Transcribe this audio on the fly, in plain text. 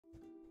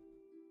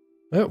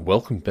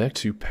Welcome back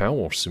to Power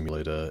Wash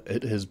Simulator.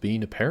 It has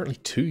been apparently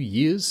 2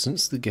 years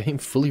since the game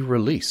fully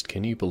released,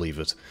 can you believe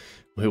it?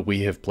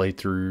 We have played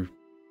through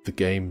the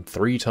game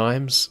 3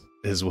 times,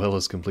 as well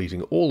as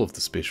completing all of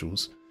the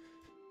specials.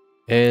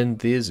 And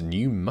there's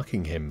new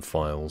Muckingham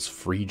files,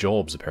 free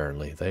jobs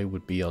apparently. They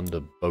would be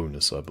under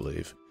bonus, I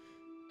believe.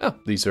 Ah,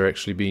 these are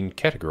actually being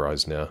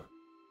categorized now.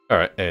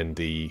 Alright, and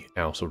the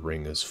outer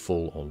ring is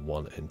full on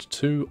 1 and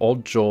 2.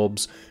 Odd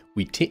jobs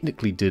we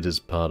technically did as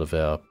part of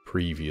our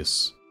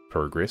previous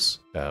progress.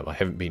 I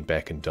haven't been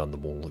back and done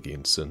them all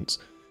again since.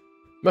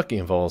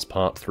 Muckingham Files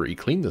Part 3,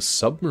 clean the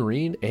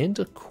submarine and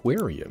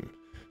aquarium.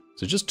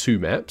 So just 2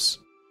 maps,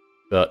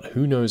 but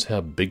who knows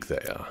how big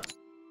they are.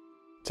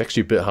 It's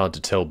actually a bit hard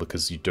to tell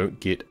because you don't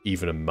get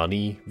even a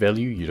money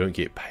value, you don't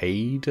get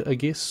paid, I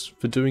guess,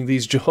 for doing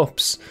these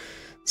jobs.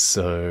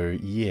 So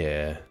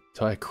yeah,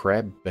 entire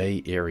Crab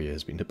Bay area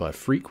has been hit by a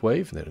freak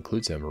wave, and that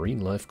includes our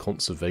Marine Life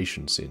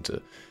Conservation Centre.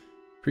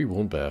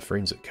 Pre-warned by our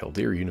friends at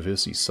Caldera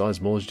University's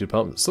Seismology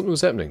Department that something was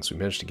happening, so we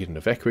managed to get an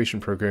evacuation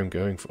program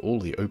going for all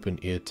the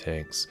open-air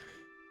tanks.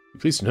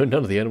 We're pleased to know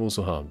none of the animals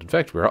were harmed. In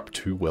fact, we're up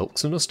 2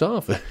 whelks and a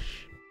starfish.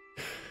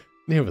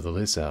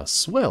 Nevertheless, our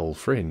swell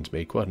friend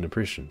made quite an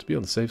impression. To be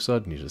on the safe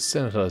side, we need to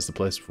sanitize the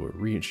place before we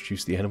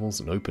reintroduce the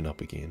animals and open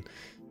up again.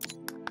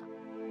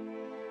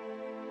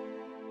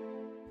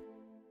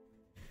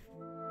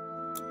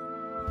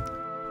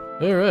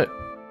 Alright,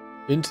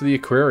 into the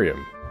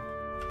aquarium.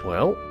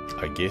 Well,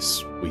 I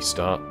guess we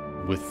start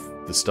with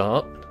the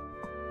start.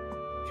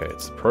 Okay,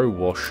 it's the Pro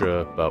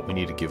Washer, but we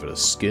need to give it a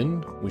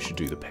skin. We should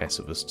do the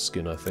Pacifist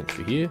skin, I think,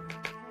 for here.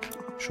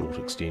 Short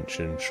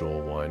extension,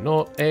 sure, why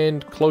not?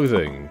 And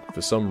clothing.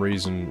 For some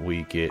reason,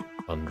 we get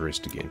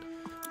undressed again.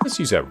 Let's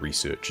use our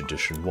Research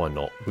Edition, why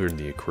not? We're in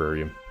the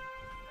aquarium.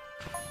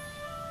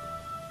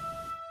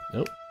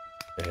 Nope.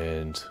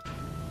 And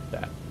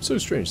that. So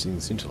strange seeing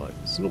the Centerlight.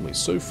 It's normally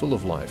so full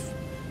of life.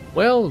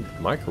 Well,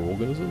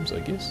 microorganisms, I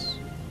guess.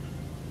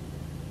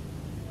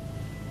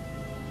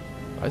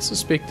 I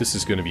suspect this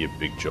is going to be a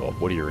big job.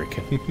 What do you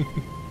reckon?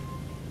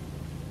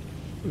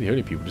 We're the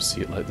only people to see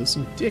it like this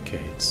in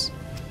decades.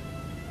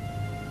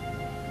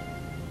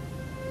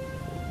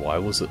 Why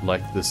was it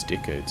like this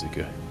decades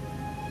ago?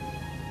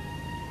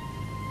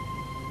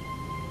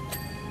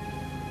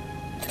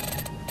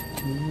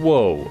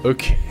 Whoa,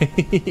 okay.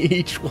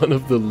 Each one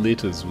of the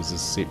letters was a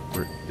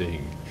separate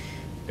thing.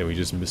 And we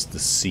just missed the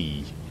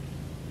C.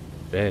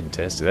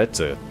 Fantastic.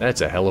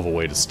 That's a hell of a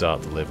way to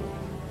start the level.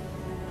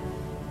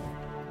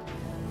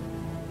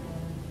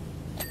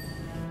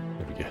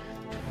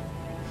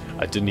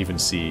 I didn't even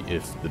see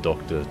if the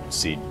doctor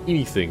said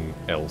anything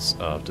else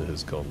after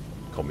his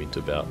comment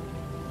about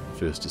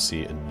first to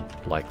see it in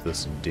like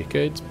this in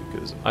decades,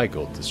 because I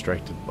got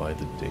distracted by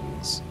the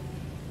dings.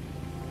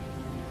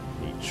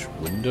 Each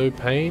window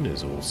pane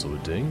is also a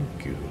ding.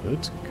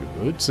 Good,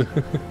 good.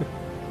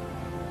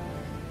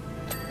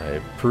 I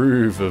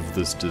approve of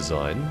this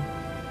design.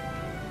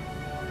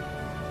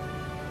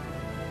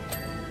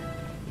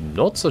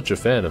 Not such a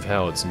fan of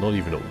how it's not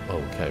even...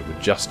 okay,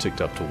 we're just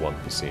ticked up to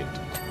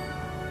 1%.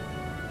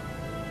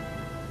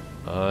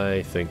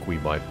 I think we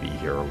might be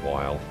here a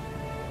while.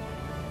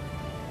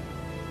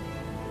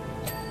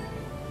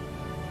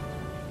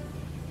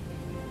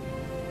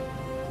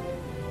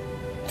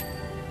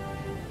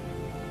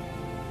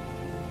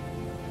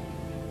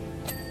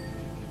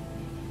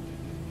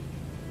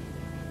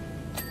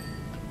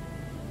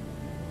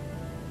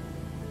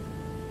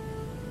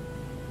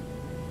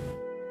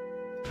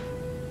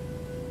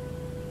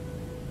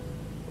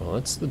 Well,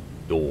 that's the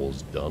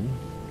doors done,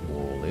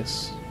 more or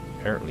less.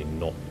 Apparently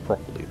not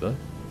properly, though.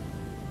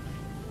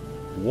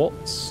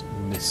 What's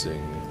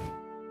missing?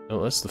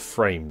 Oh, that's the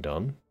frame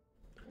done.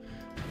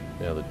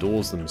 Now the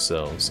doors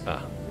themselves.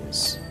 Ah,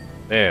 yes.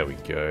 There we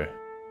go.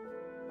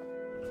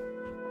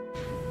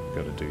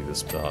 Gotta do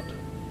this part.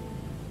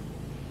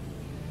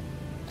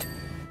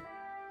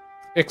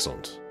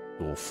 Excellent.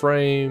 Door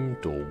frame,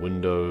 door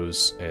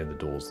windows, and the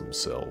doors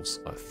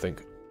themselves, I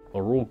think,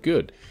 are all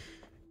good.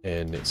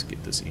 And let's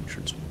get this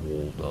entrance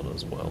wall done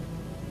as well.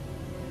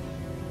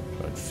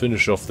 Try and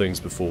finish off things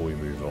before we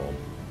move on.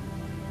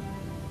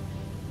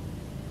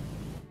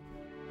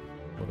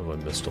 What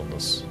have I missed on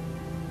this?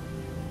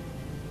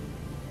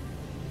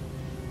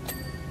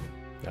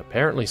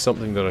 Apparently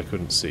something that I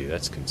couldn't see.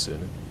 That's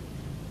concerning.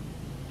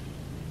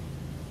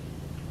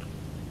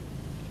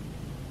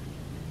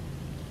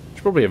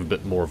 Should probably have a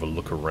bit more of a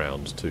look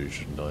around too,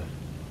 shouldn't I?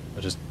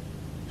 I just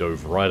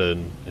dove right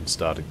in and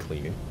started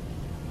cleaning.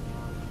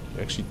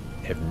 I actually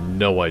have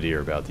no idea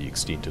about the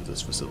extent of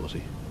this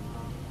facility.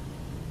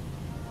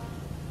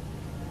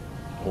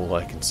 All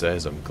I can say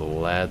is I'm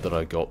glad that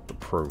I got the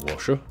Pro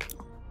Washer.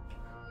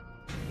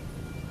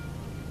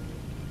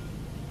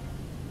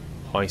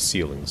 High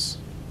ceilings.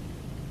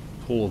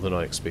 Taller than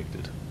I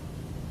expected.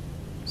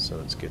 So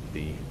let's get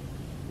the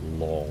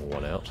long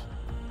one out.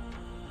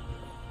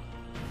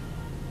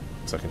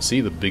 So I can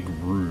see the big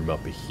room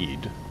up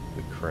ahead.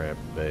 The Crab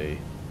Bay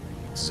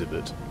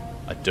exhibit.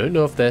 I don't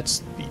know if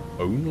that's the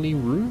only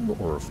room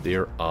or if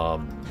there are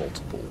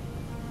multiple.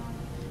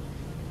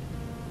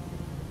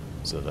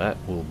 So that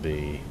will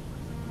be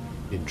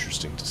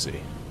interesting to see.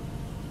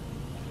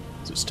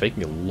 So it's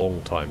taking a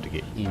long time to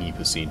get any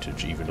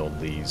percentage even on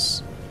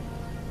these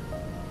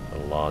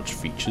large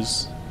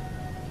features.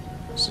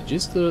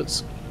 Suggest that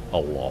it's a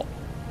lot.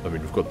 I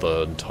mean, we've got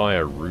the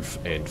entire roof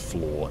and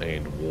floor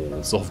and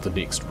walls of the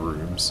next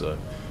room, so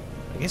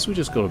I guess we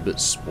just got a bit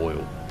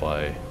spoiled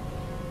by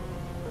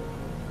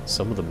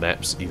some of the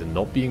maps either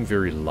not being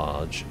very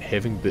large,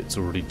 having bits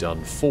already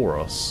done for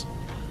us,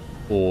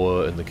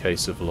 or in the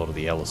case of a lot of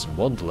the Alice in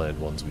Wonderland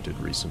ones we did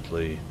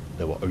recently,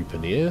 they were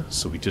open air,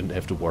 so we didn't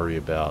have to worry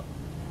about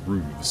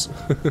roofs.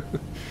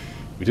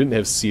 We didn't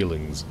have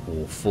ceilings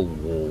or full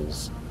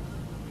walls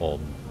on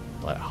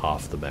like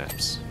half the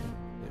maps.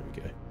 There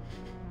we go.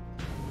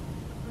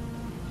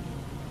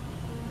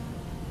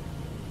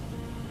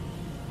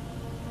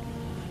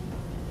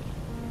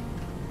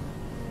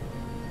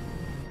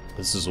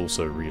 This is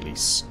also really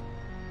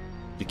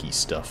sticky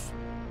stuff.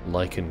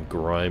 Lichen,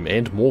 grime,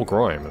 and more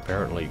grime.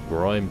 Apparently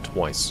grime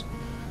twice.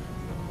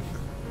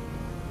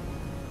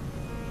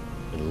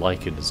 And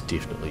lichen is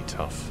definitely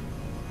tough.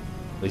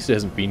 At least it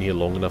hasn't been here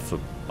long enough for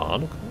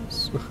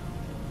barnacles.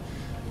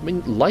 I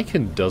mean,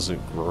 lichen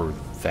doesn't grow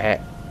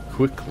that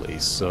quickly,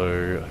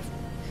 so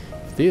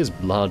if there's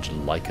large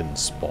lichen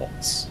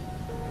spots,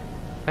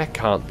 that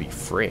can't be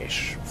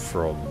fresh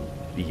from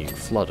being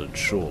flooded,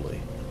 surely.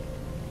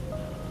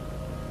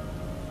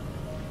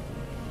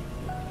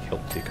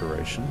 Kelp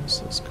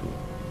decorations, that's cool.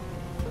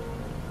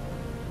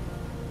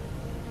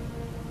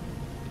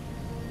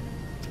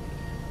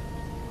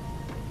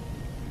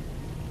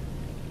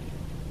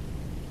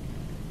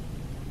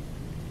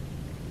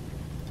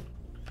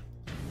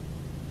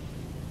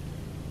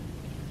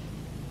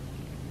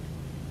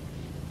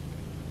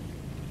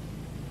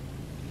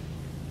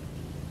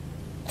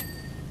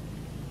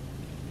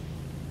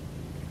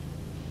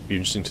 Be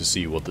interesting to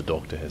see what the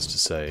Doctor has to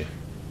say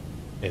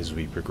as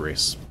we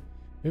progress.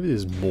 Maybe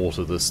there's more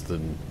to this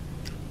than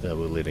we're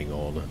letting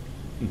on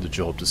in the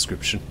job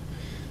description.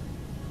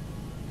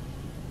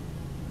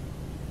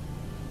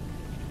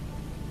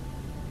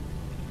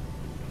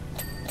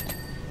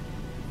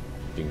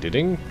 Ding ding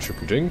ding,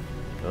 triple ding,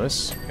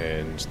 nice,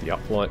 and the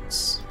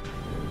uplights,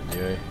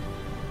 there we go.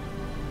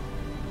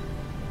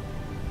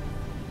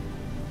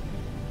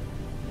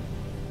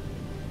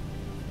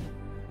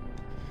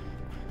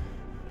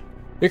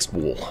 Next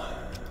wall.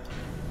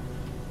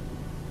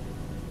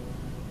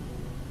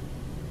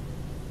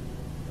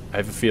 I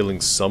have a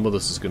feeling some of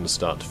this is going to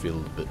start to feel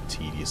a bit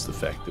tedious, the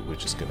fact that we're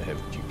just going to have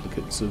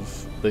duplicates of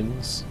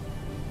things.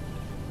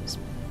 This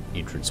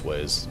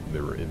entranceway is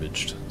mirror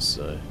imaged,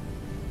 so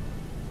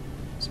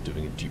it's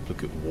doing a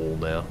duplicate wall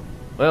now.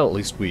 Well, at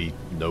least we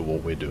know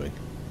what we're doing.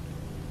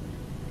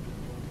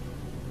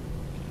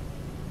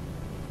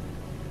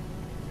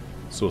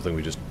 Sort of thing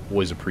we just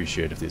always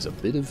appreciate if there's a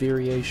bit of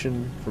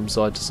variation from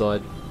side to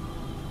side.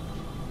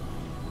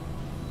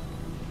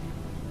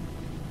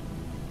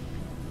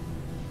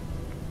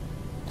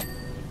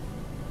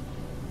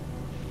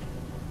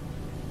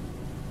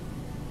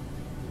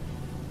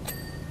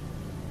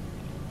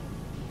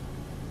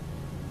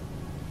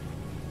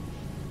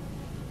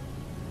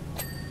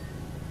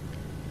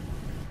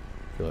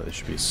 I feel like there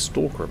should be a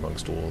stalker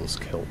amongst all of this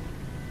kelp.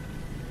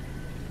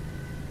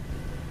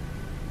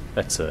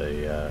 That's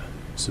a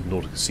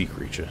Subnautica sea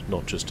creature,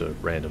 not just a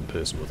random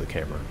person with a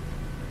camera.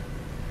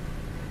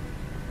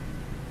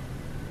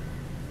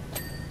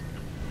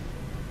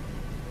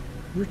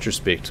 In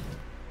retrospect,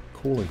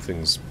 calling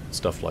things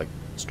stuff like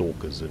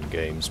stalkers in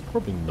games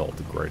probably not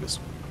the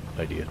greatest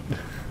idea.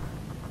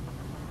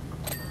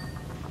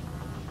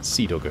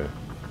 Sea doggo.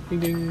 Ding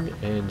ding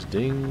and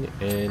ding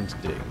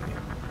and ding.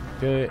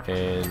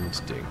 Okay,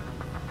 and ding.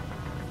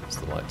 That's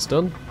the light's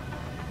done.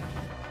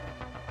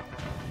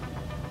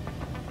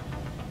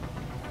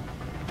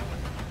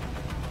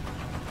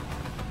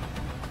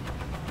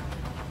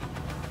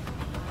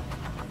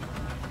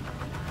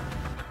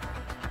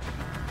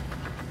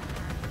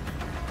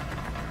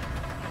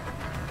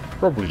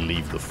 Probably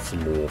leave the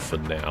floor for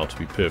now, to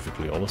be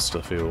perfectly honest.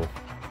 I feel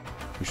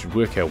we should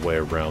work our way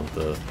around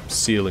the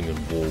ceiling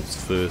and walls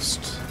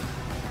first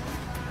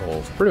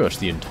of pretty much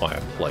the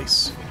entire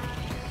place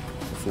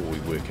before we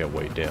work our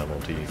way down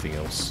onto anything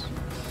else.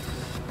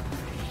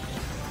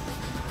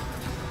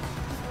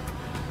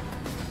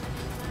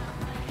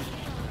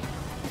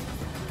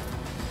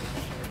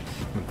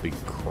 A big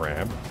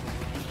crab.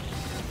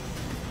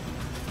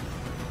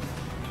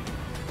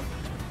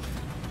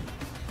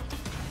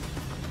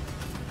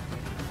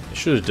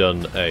 Should have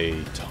done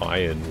a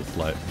tie-in with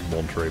like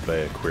Monterey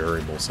Bay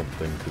Aquarium or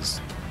something, because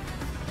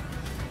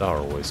they're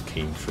always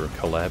keen for a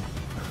collab.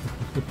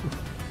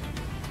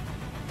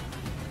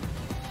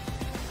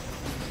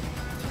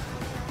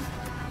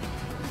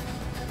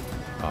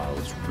 I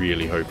was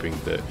really hoping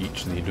that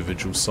each of the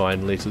individual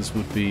sign letters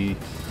would be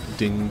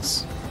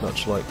dings,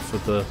 much like for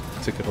the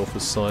ticket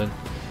office sign.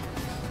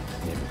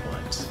 Never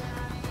mind.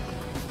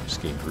 Just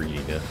getting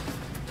greedy now.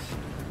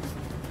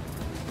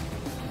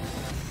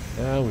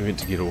 Now we meant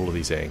to get all of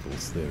these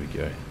angles. There we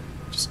go.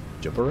 Just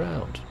jump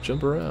around.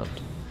 Jump around.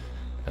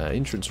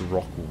 Entrance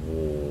rock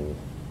wall.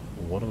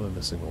 What am I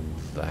missing on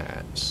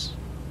that?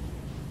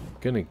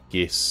 Gonna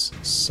guess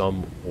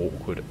some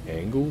awkward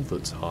angle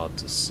that's hard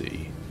to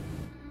see.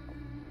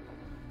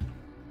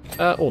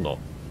 Or not.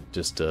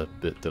 Just a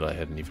bit that I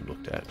hadn't even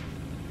looked at.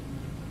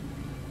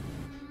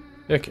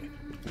 Okay.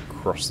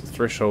 Cross the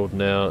threshold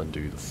now and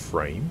do the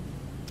frame.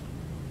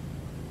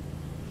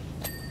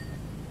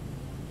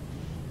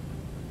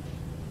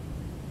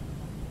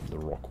 The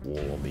rock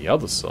wall on the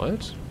other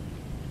side,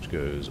 which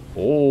goes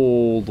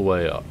all the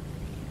way up.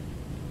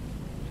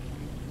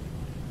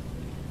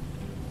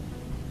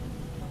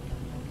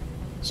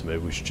 So maybe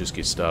we should just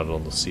get started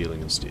on the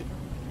ceiling instead.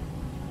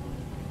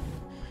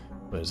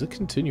 Wait, does it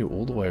continue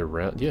all the way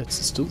around? Yeah, it's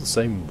still the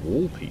same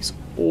wall piece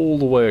all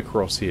the way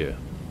across here.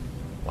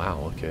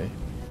 Wow, okay.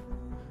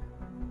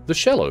 The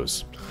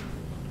Shallows.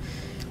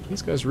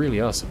 These guys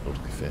really are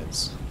Subnautica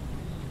fans.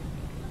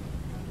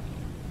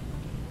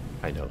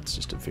 I know it's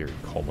just a very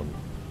common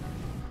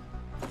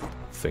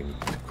thing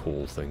to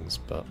call things,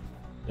 but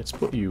let's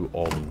put you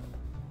on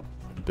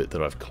the bit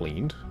that I've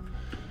cleaned.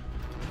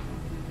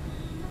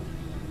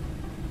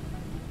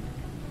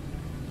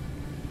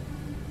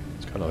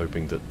 Kind of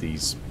hoping that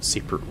these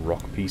separate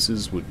rock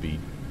pieces would be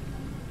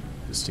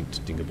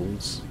distinct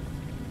dingables.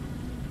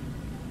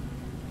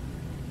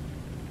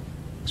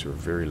 These are a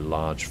very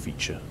large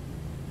feature.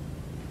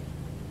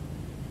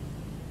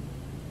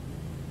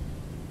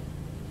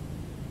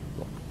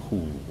 Rock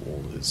pool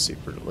wall is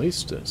separate at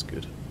least, that's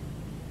good.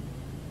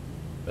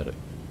 But it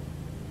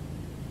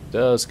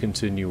does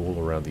continue all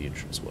around the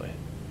entranceway.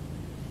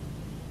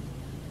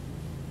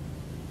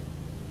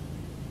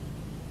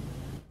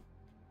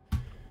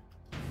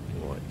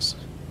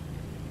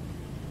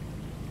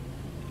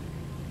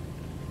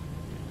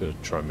 Gotta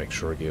try and make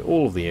sure I get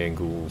all of the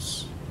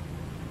angles.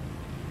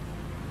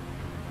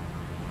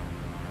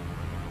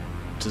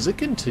 Does it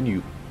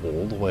continue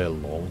all the way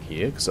along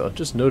here? Because I'm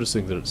just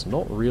noticing that it's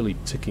not really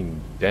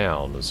ticking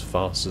down as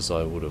fast as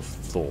I would have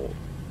thought.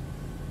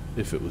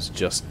 If it was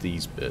just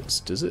these bits.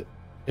 Does it?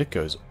 It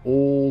goes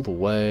all the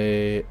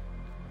way...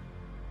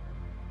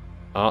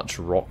 Arch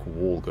rock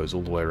wall goes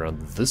all the way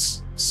around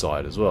this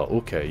side as well.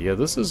 Okay, yeah,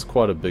 this is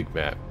quite a big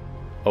map.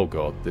 Oh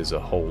god, there's a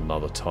whole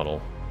nother tunnel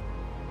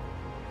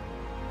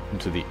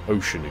into the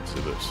ocean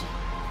exhibit.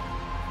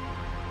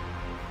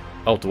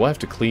 Oh, do I have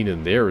to clean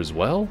in there as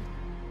well?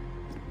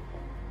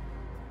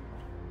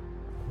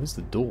 Where's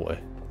the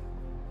doorway?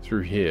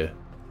 Through here.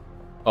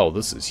 Oh,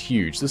 this is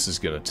huge. This is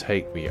gonna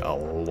take me a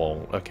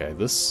long... Okay,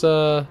 this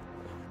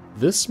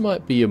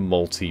might be a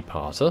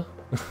multi-parter.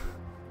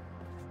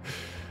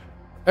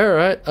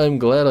 Alright, I'm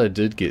glad I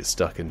did get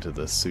stuck into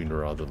this sooner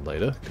rather than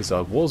later, because I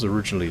was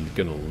originally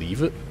gonna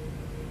leave it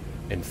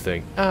and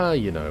think,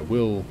 you know,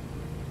 we'll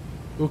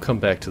come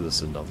back to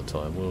this another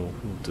time. We'll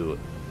do it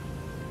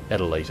at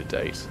a later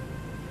date.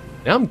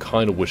 Now I'm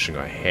kind of wishing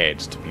I had,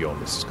 to be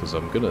honest, because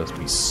I'm going to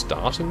be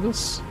starting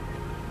this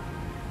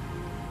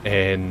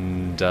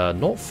and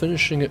not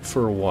finishing it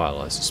for a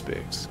while, I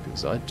suspect,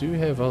 because I do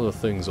have other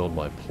things on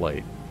my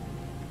plate.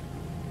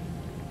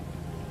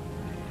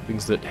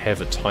 Things that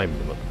have a time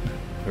limit,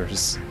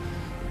 whereas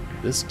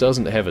this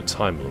doesn't have a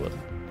time limit.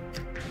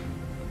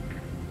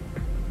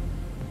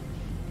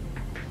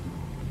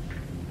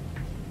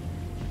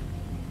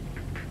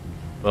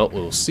 Well,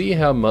 we'll see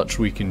how much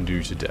we can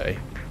do today.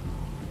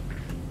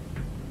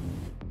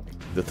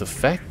 That the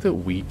fact that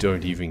we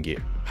don't even get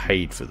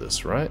paid for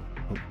this, right?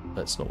 Oh,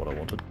 that's not what I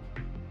wanted.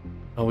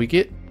 Oh, we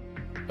get...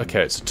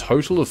 Okay, it's a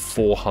total of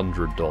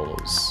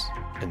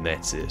 $400, and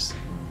that's it.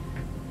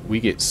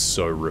 We get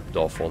so ripped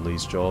off on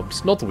these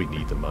jobs. Not that we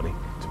need the money,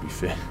 to be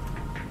fair.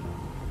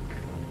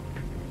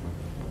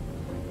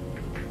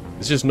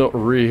 There's just not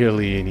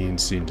really any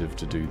incentive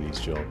to do these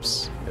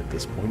jobs at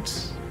this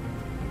point.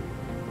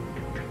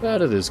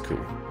 But it is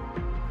cool.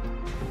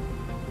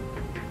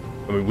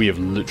 I mean, we have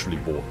literally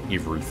bought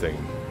everything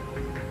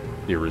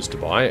there is to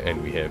buy,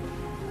 and we have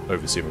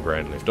over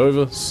 $7,000 left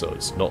over, so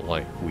it's not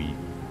like we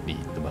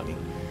need the money,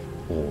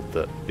 or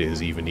that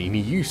there's even any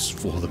use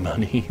for the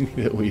money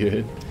that we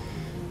earn.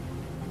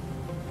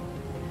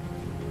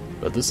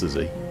 But this is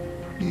a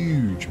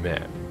huge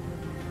map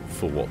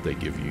for what they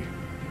give you.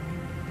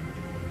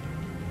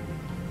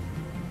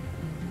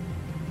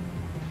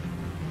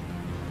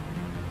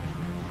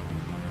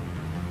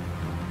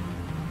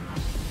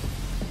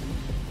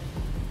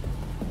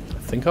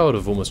 I think I would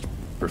have almost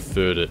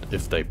preferred it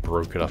if they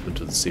broke it up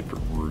into the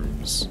separate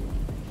rooms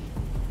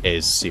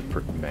as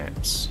separate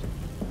maps.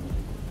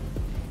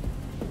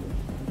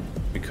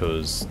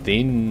 Because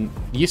then,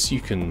 yes, you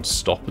can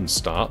stop and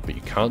start, but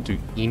you can't do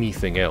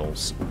anything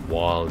else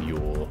while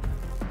you're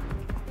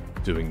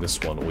doing this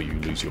one, or you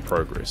lose your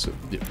progress.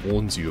 It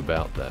warns you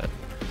about that.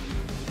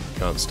 You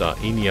can't start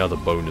any other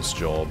bonus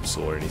jobs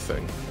or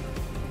anything.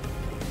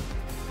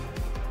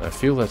 I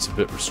feel that's a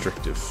bit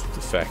restrictive, the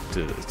fact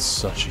that it's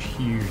such a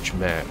huge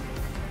map,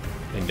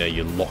 and now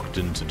you're locked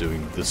into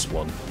doing this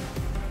one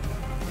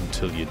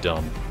until you're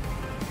done.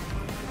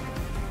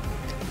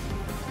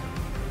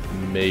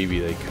 Maybe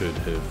they could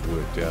have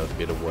worked out a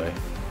better way.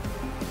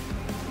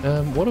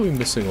 What are we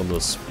missing on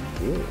this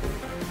wall?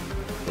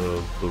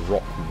 The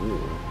rock wall.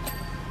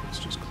 Let's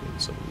just clean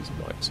some of these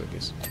mics, I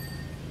guess.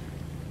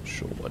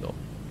 Sure, why not?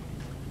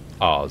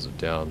 Ah, is it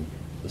down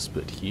this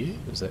bit here?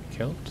 Does that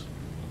count?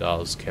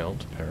 Does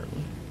count,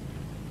 apparently.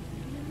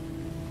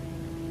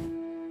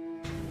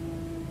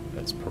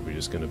 That's probably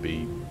just going to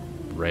be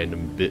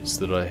random bits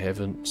that I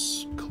haven't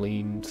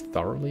cleaned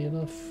thoroughly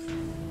enough.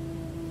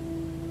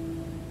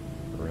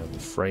 Around the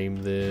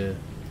frame there.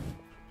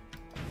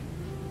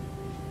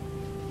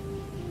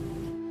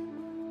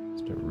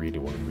 Just don't really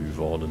want to move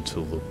on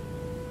until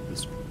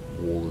this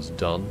wall is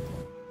done.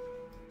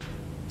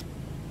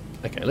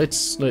 Okay,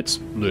 let's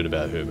learn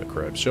about hermit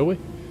crabs, shall we?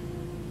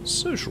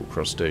 Social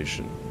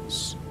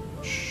crustaceans,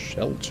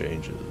 shell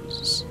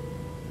changes,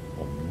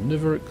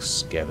 omnivoric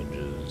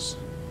scavengers.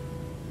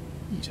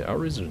 Eat our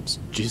residents,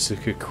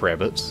 Jessica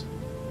Crabbit,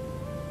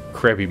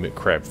 Krabby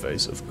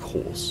McCrabface, of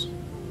course,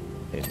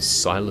 and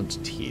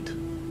Silent Ted.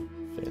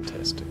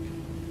 Fantastic.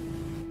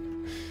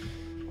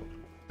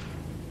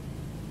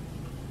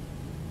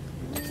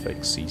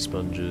 Fake sea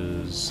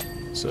sponges.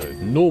 So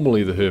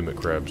normally the hermit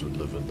crabs would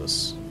live in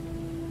this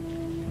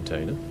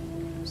container.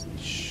 It's the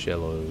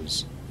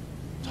shallows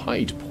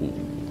tide pool,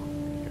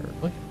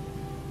 apparently.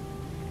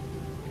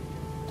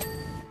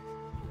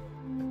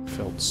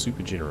 Felt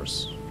super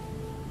generous.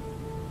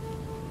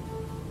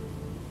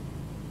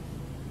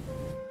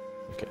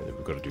 Okay, then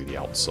we've got to do the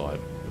outside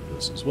of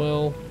this as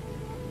well.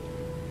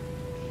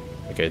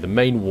 Okay, the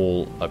main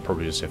wall, I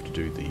probably just have to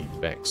do the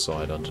back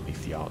side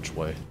underneath the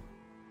archway.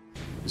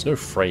 There's no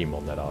frame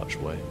on that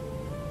archway.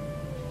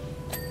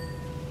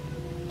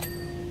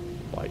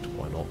 Light,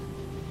 why not?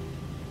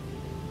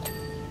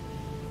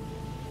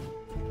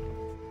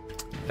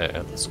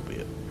 And this will be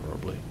it,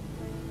 probably.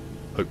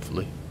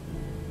 Hopefully.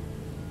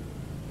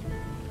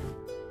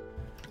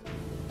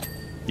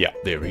 Yeah,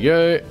 there we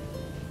go.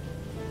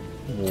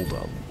 All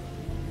done.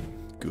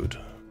 Good.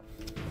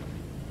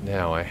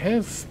 Now, I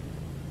have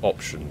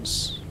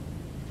options.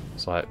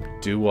 It's like,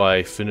 do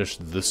I finish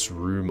this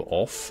room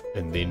off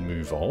and then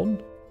move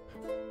on?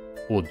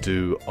 Or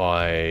do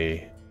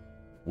I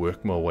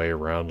work my way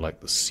around like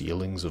the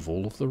ceilings of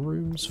all of the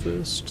rooms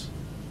first?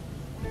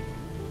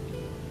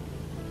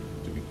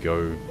 Do we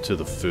go to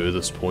the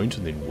furthest point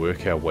and then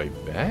work our way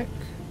back?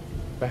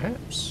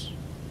 Perhaps?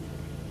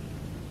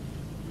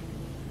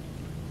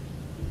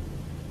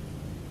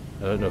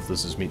 I don't know if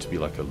this is meant to be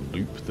like a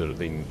loop that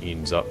then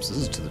ends up. So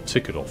this is to the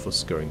ticket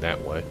office going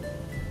that way.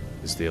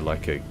 Is there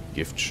like a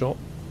gift shop?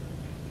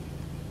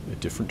 A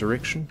different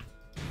direction?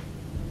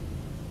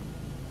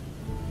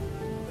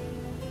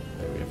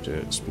 Maybe we have to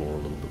explore a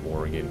little bit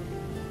more again.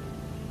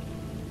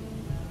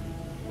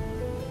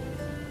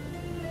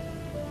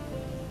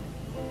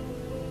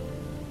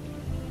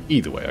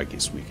 Either way, I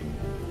guess we can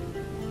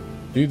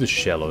do the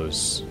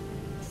shallows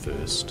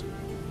first.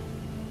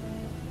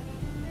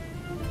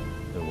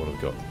 And what have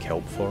we got?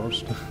 Kelp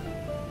forest?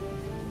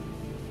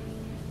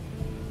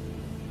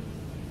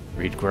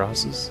 Reed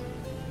grasses?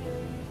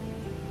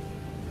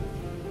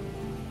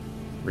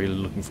 Really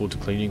looking forward to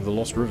cleaning the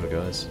Lost River,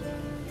 guys.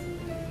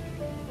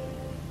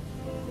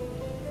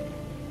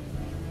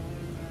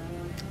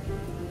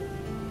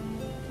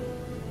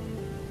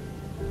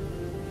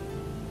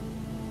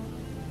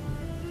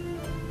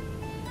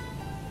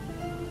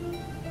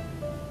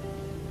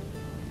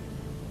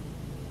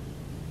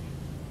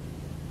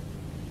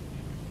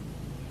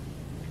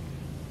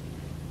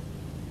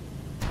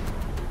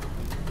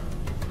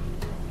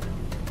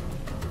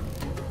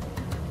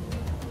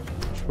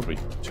 Probably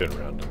turn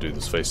around and do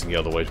this facing the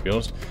other way, to be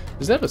honest.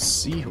 Is that a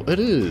seahorse? It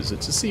is!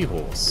 It's a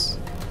seahorse.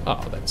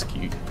 Ah, that's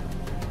cute.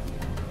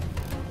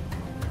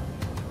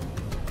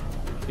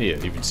 Yeah,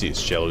 you can see it's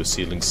shallow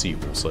ceiling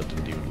seahorse. I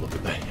didn't even look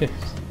at that.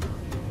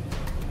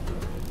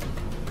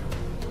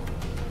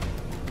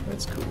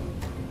 That's cool.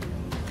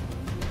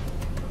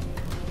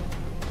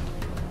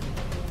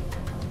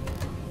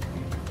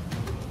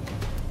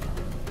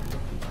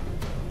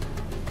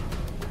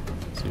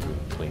 See if we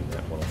can clean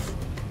that one off.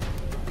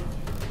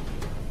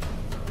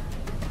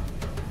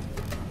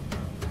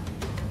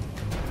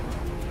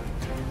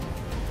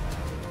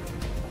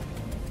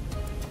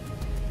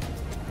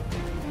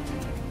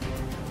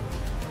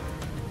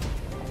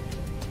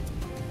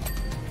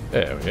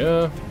 There we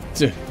are.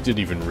 Didn't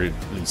even really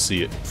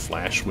see it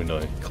flash when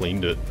I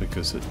cleaned it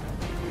because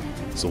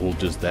it's all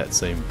just that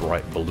same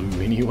bright blue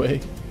anyway.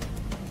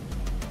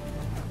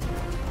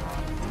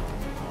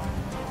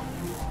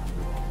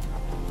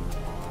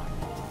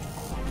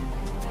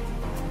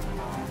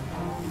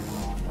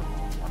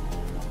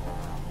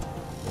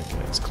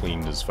 Okay, it's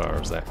cleaned as far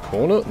as that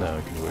corner. Now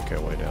we can work our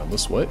way down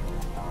this way.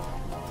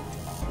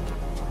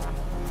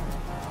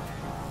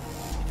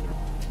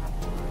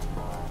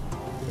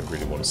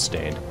 Really want to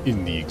stand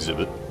in the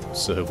exhibit,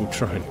 so we'll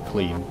try and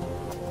clean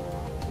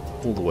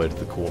all the way to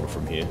the corner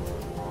from here.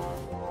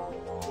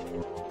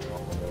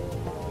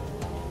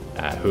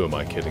 Ah, who am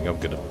I kidding? I'm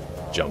gonna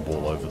jump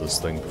all over this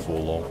thing before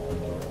long.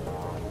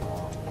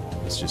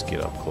 Let's just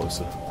get up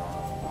closer.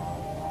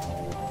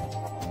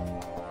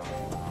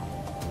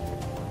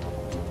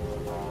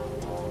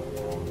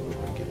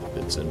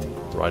 gets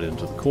in right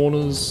into the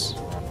corners.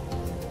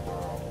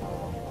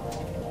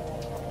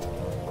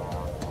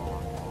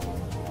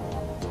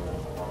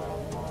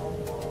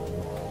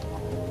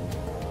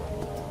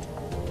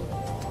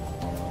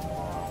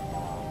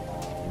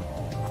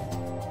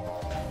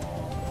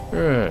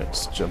 Alright,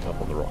 let's jump up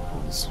on the rock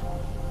walls.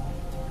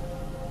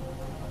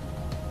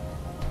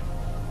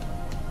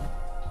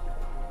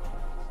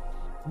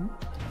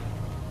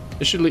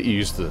 I should let you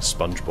use the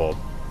SpongeBob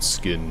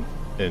skin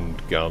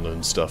and gun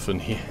and stuff in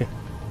here.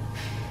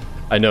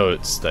 I know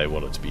they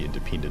want it to be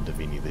independent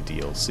of any of the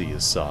DLC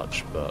as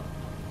such, but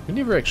we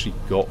never actually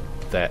got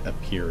that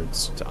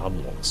appearance to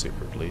unlock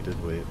separately,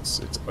 did we?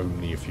 It's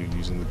only if you're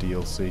using the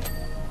DLC.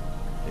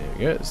 There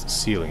we go, it's the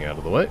ceiling out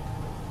of the way.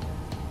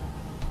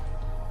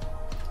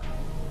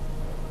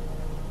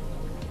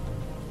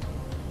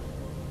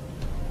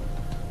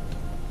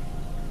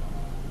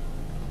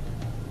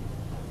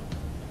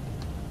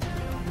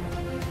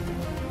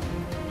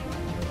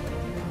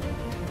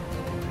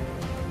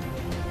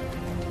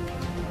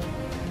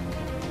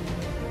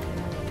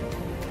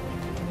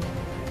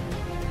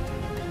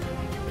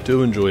 I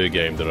do enjoy a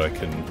game that I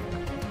can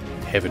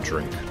have a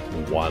drink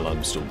while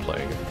I'm still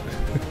playing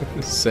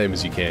it. Same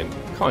as you can,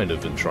 kind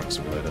of, in Truck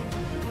Simulator.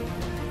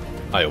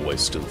 I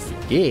always still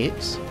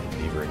forget,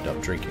 never end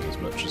up drinking as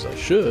much as I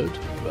should,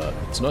 but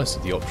it's nice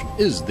that the option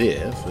is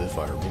there for if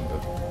I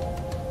remember.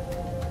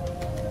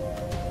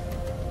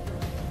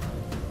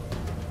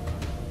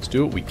 Let's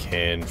do what we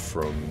can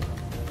from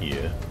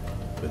here,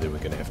 but then we're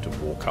going to have to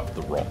walk up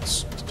the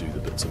rocks to do the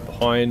bits in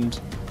behind.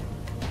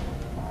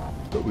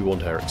 But we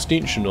want our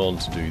extension on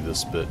to do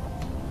this bit.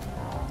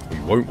 We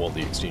won't want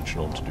the extension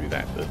on to do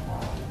that bit,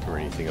 or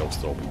anything else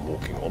that I'll be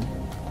walking on.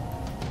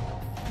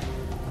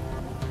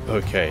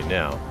 Okay,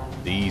 now,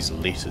 these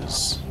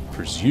letters,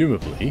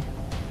 presumably,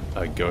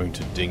 are going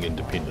to ding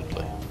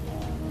independently.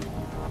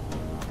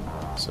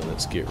 So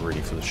let's get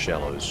ready for the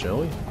shallows,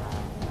 shall we?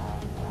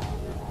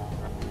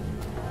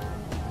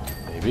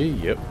 Maybe,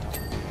 yep.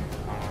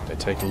 They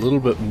take a little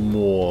bit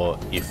more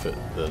effort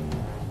than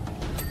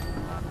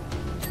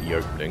the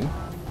opening.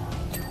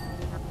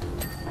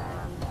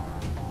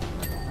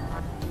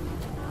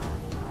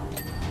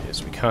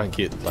 Yes, we can't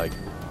get like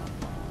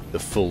the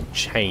full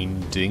chain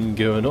ding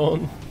going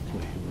on.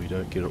 We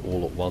don't get it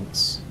all at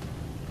once.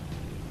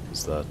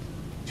 Is that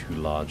too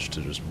large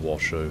to just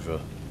wash over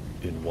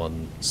in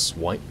one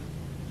swipe?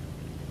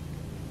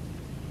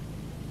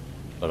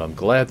 But I'm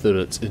glad that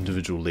it's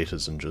individual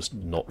letters and just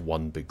not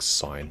one big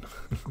sign.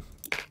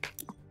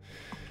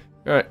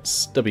 Alright,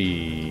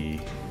 stubby.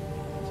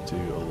 Do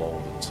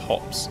along the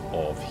tops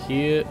of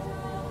here.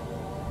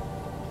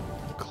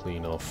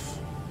 Clean off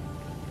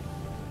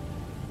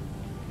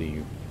the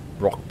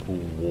rock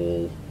pool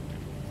wall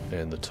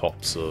and the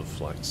tops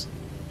of like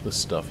this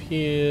stuff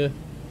here.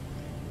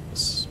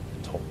 This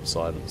top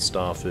side of the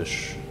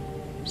starfish,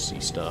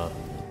 sea star.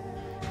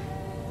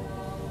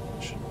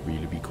 Should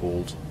really be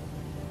called.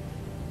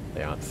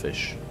 They aren't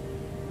fish.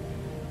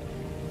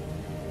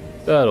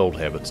 But old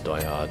habits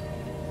die hard.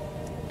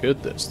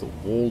 Good, that's the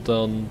wall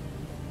done.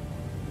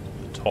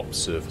 Top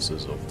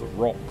surfaces of the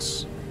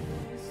rocks,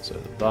 so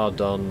that they're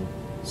done.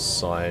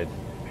 Side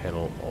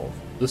panel of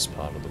this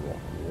part of the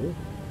rock wall.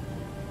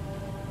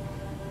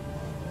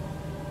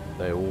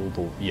 They're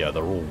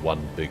all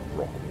one big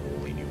rock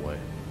wall anyway.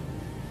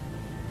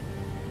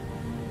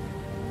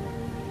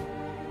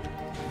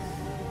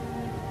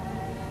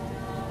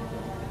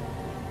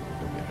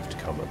 And we have to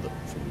come at them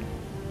from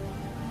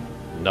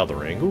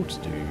another angle to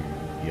do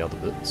the other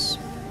bits.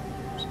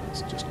 So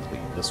let's just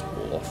clean this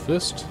wall off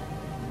first.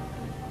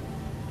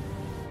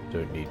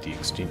 Don't need the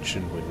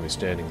extension when we're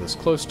standing this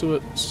close to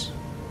it.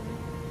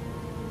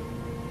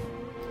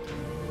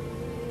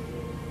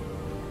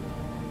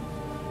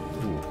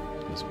 Ooh,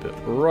 there's a bit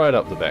right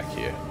up the back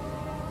here.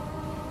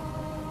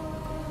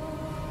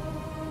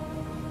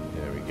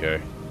 There we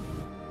go.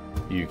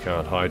 You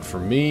can't hide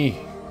from me.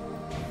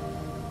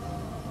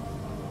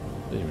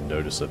 Didn't even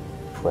notice a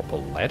proper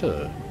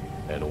ladder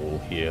at all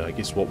here. I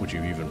guess what would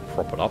you even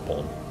prop it up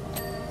on?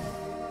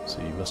 So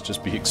you must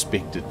just be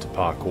expected to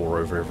parkour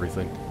over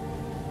everything.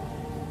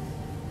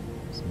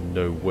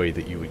 No way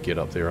that you would get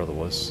up there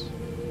otherwise.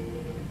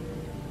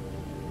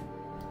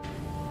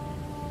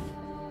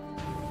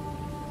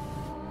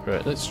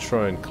 Right, let's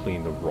try and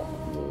clean the rock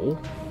wall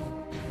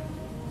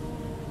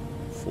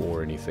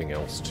before anything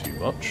else too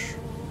much.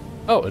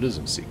 Oh, it is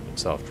in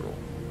sequence after all.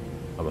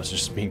 I must have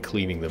just been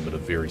cleaning them at a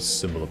very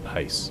similar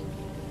pace.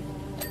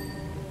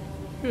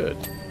 Good.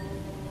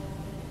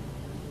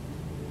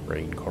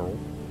 Rain coral.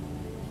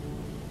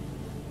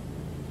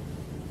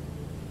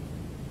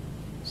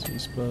 Sea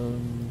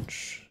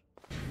sponge.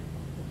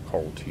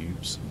 Coral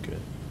tubes, okay.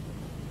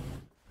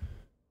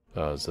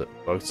 Is that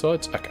both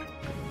sides? Okay.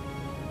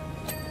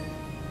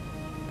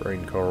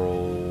 Brain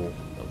coral,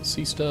 another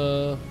sea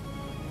star.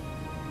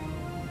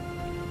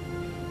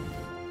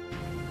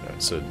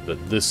 Alright, so,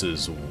 but this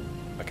is,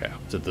 okay,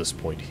 up to this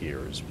point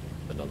here is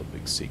another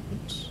big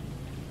sequence.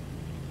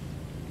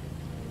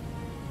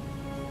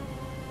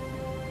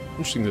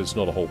 Interesting that it's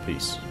not a whole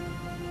piece.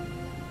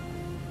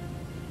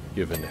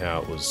 given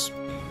how it was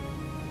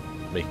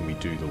making me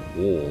do the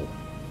wall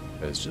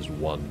as just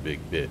one big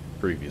bit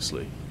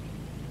previously.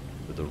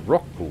 But the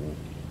rock pool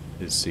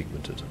is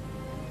segmented.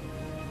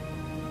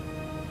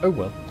 Oh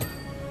well.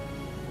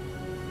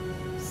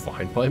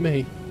 Fine by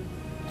me.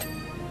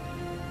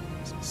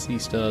 Sea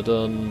star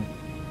done.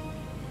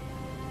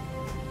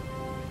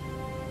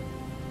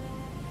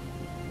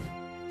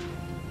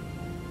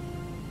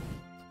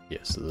 Yeah,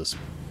 so this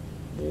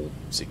wall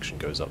section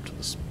goes up to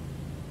this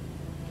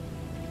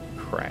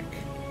crack.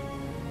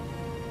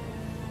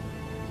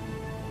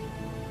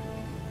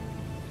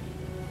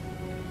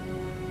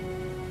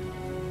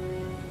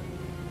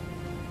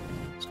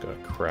 Just gotta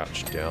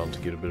crouch down to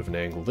get a bit of an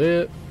angle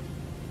there.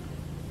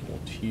 More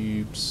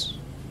tubes.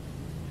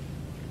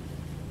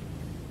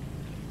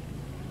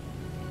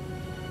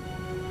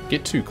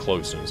 Get too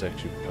close and it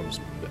actually becomes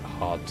a bit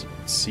hard to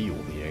see all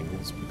the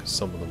angles because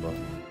some of them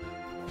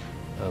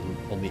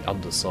are on the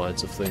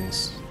undersides of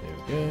things. There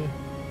we go.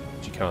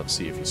 But you can't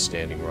see if you're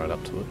standing right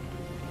up to it.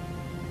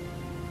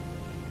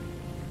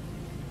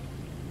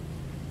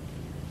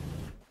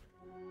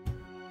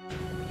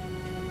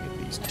 Get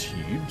these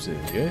tubes, there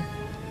we go.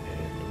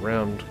 And the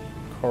round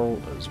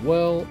coral as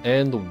well.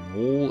 And the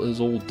wall is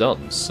all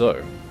done.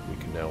 So we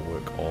can now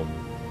work on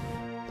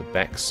the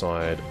back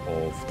side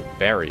of the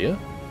barrier.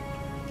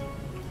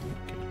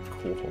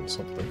 Caught on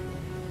something.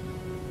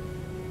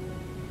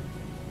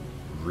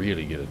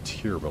 Really get a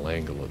terrible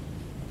angle at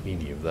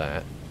any of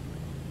that.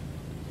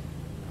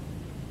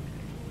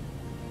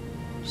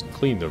 Just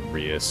clean the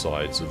rear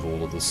sides of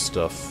all of this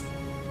stuff.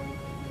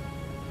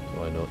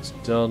 So I know it's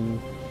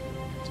done.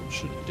 So it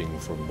should ding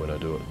from when I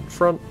do it in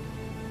front.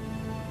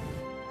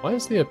 Why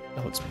is there...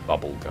 Oh, it's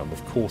bubble gum.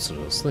 Of course it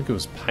is. I think it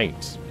was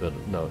paint, but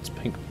no, it's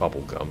pink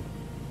bubble gum.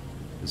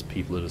 Because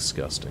people are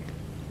disgusting.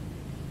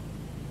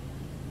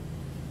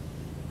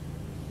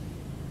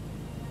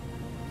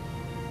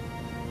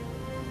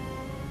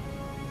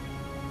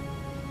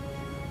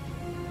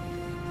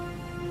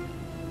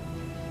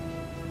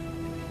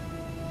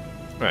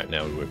 Right,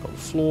 now we work on the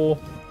floor.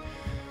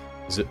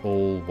 Is it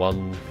all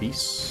one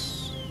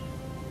piece?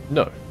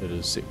 No, it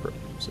is separate.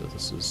 So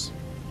this is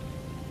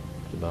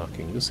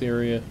demarking this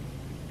area.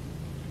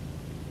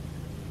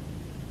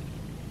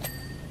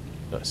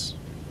 Nice.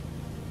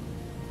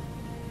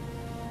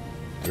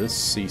 This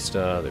sea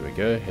star, there we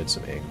go, had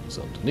some angles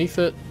underneath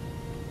it.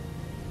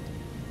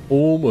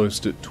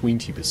 Almost at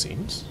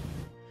 20%.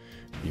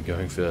 You're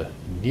going for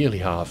nearly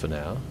half an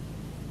hour.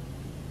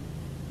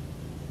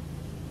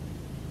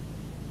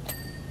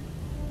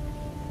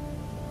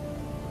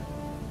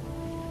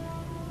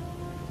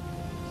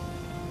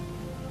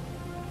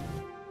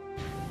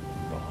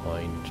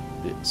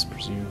 Bits,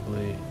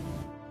 presumably.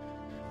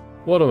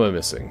 What am I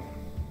missing?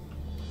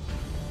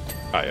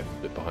 Ah, yeah,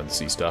 a bit behind the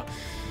sea star.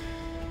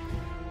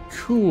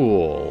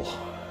 Cool.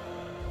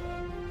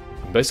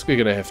 I'm basically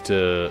going to have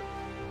to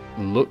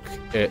look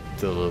at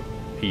the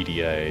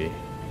PDA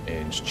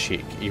and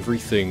check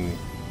everything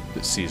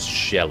that says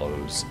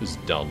shallows is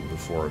done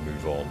before I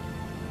move on.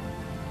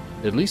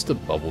 At least the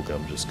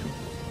bubblegum just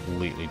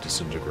completely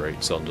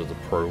disintegrates under the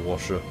Pro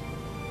Washer.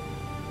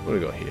 What do we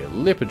got here?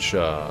 Leopard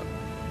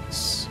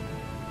sharks.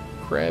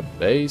 Crab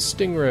Bay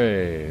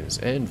stingrays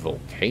and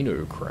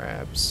volcano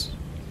crabs.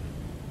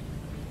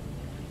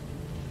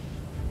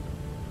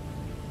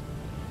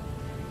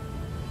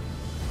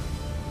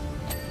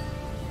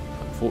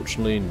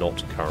 Unfortunately,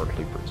 not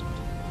currently present.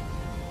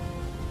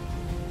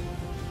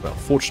 Well,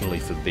 fortunately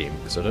for them,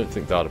 because I don't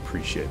think they'd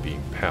appreciate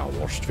being power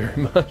washed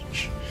very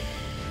much.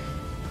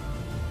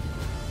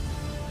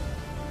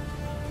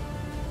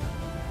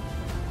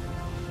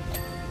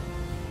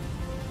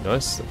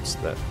 Nice, that's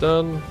that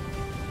done.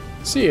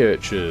 Sea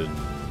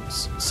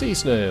urchins, sea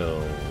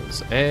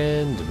snails,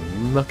 and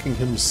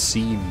Muckingham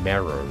sea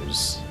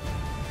marrows.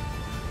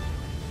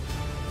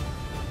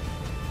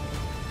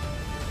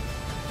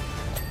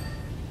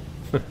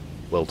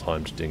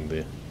 Well-timed ding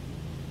there.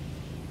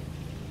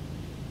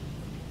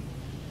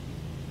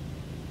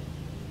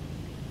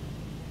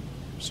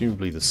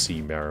 Presumably the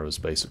sea marrow is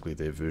basically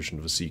their version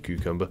of a sea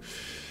cucumber.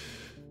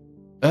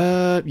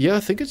 Yeah, I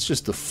think it's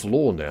just the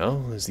floor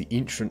now. There's the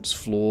entrance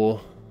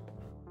floor.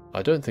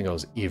 I don't think I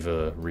was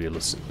ever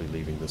realistically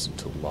leaving this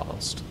until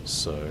last,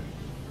 so...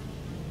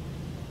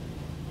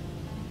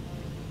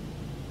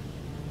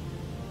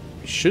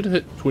 We should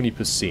hit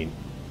 20%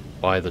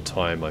 by the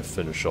time I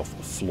finish off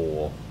the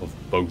floor of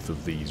both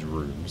of these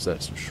rooms,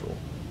 that's for sure.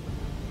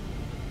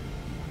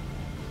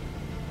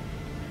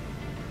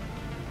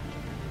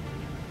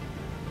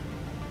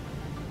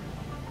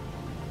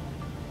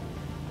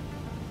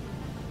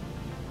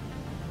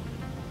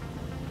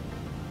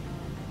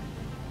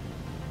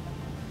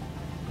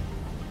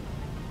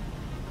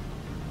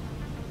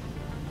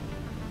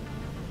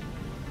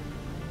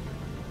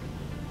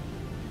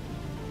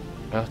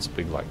 That's a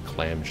big, like,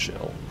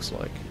 clamshell, looks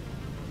like.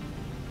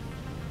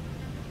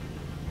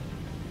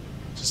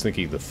 Just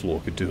thinking the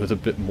floor could do with a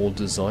bit more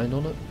design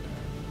on it.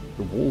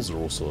 The walls are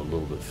also a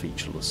little bit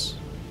featureless.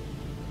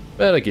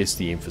 But I guess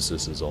the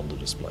emphasis is on the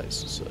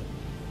displays, so...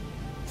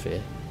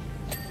 fair.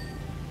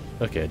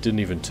 Okay, it didn't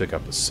even tick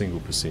up a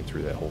single %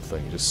 through that whole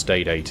thing. It just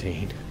stayed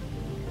 18.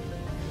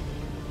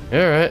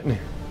 Alright.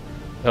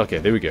 Okay,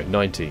 there we go.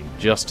 19.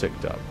 Just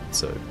ticked up.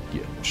 So,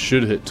 yeah,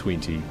 should hit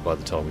 20 by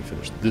the time we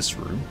finish this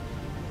room.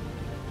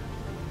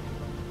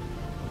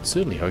 I'd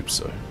certainly hope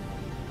so.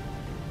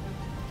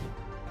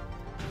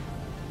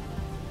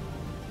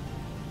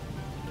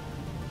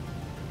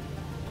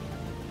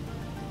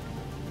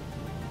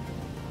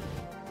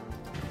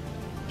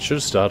 Should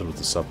have started with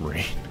the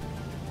submarine.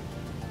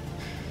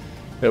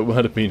 It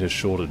might have been a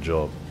shorter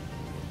job.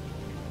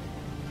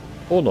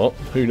 Or not,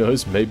 who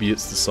knows, maybe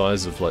it's the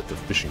size of like the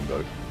fishing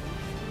boat.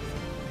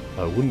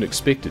 I wouldn't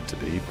expect it to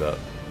be, but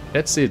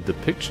that said, the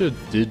picture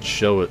did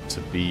show it to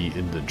be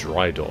in the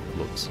dry dock,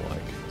 looks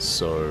like.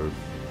 So,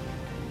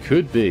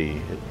 could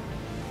be.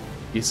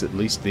 Yes, at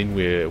least then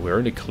we're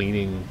only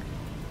cleaning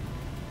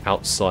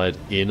outside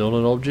in on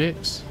an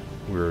object,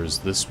 whereas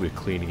this we're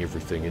cleaning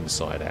everything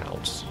inside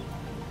out.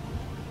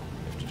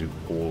 We have to do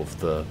all of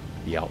the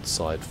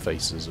outside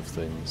faces of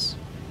things.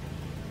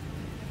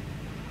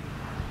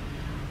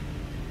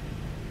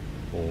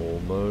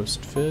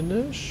 Almost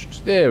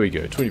finished. There we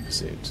go,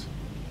 20%. It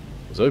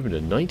was opened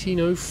in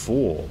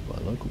 1904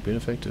 by local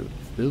benefactor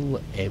Phil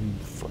M.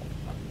 Frop.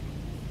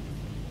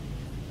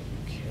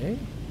 Okay.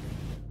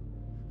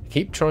 I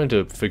keep trying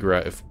to figure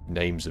out if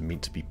names are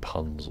meant to be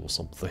puns or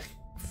something.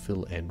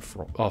 Phil M.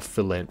 Frop. Oh,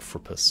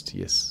 philanthropist,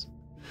 yes.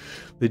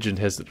 Legend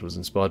has that it was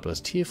inspired by his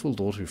tearful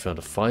daughter who found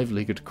a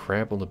 5-legged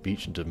crab on the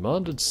beach and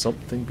demanded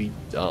something be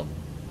done.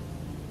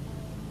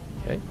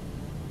 Okay.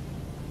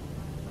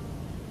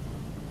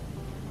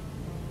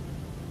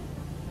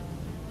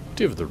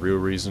 Whatever the real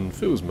reason,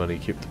 Phil's money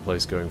kept the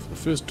place going for the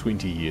first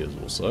 20 years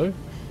or so.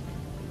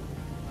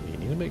 You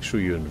need to make sure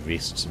you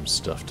invest some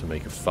stuff to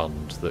make a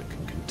fund that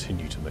can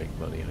continue to make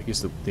money. I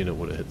guess then it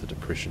would have hit the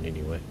depression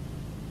anyway.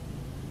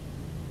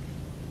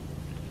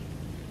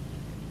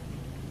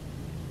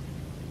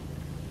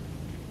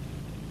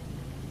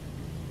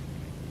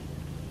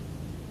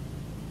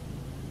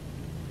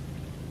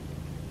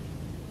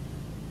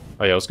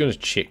 Oh yeah, I was going to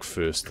check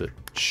first that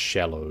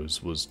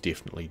shallows was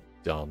definitely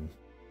done.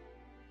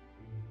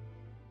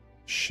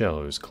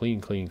 Shallows, clean,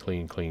 clean,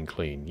 clean, clean,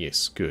 clean.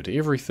 Yes, good.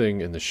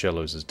 Everything in the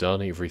shallows is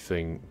done.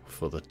 Everything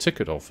for the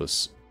ticket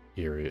office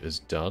area is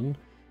done.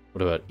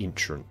 What about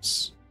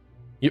entrance?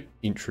 Yep,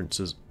 entrance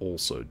is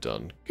also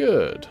done.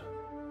 Good.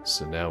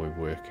 So now we're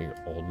working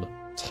on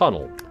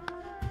tunnel.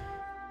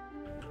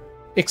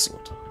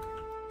 Excellent.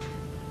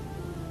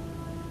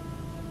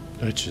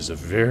 Which is a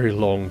very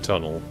long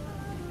tunnel.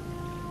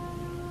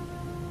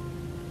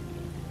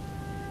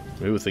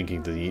 We were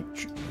thinking the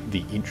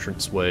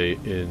entranceway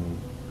in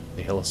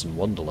the Alice in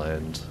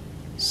Wonderland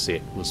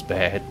set was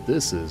bad.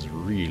 This is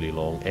really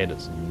long and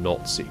it's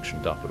not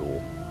sectioned up at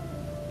all.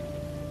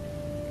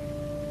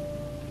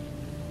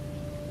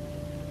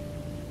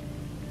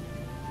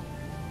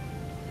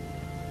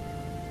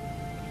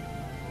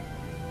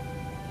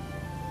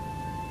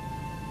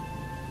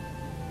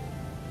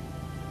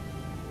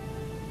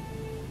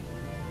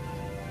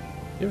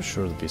 Never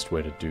sure the best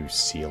way to do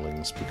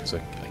ceilings because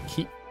I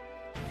keep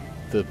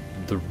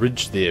the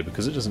ridge there,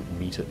 because it doesn't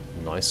meet it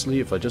nicely.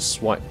 If I just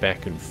swipe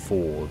back and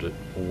forward, it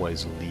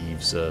always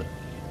leaves a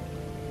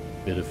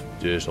bit of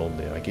dirt on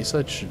there. I guess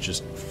I should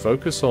just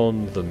focus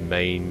on the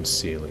main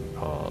ceiling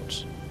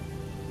part.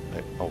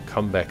 I'll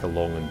come back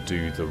along and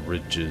do the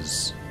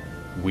ridges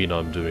when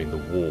I'm doing the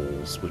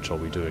walls, which I'll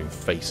be doing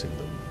facing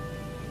them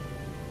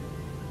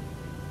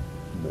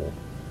more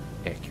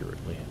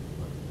accurately.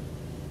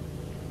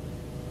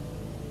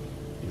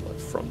 Be like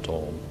front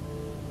on.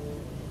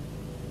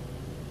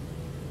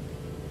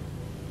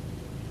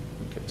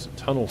 Okay, so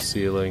tunnel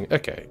ceiling.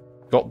 Okay,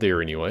 got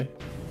there anyway.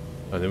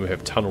 And then we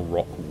have tunnel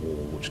rock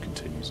wall, which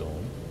continues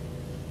on.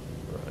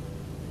 Right.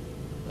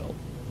 Well,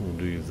 we'll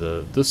do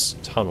this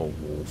tunnel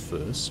wall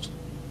first.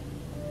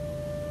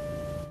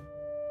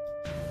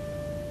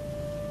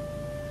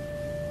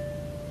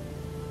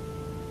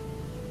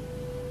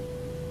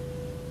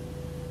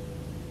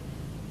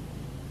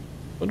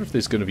 Wonder if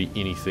there's going to be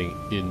anything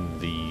in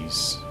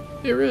these.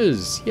 There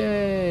is!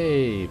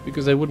 Yay!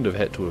 Because they wouldn't have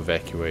had to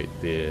evacuate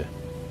their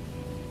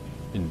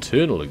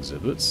internal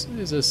exhibits.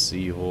 There's a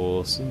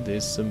seahorse and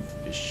there's some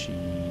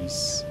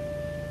fishies.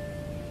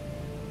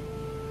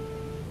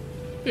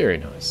 Very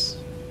nice.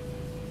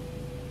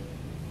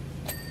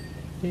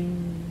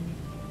 Ding.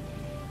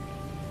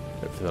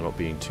 Hopefully they're not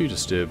being too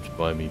disturbed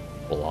by me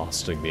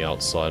blasting the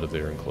outside of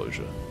their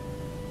enclosure.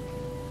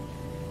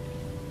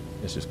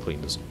 Let's just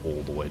clean this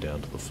all the way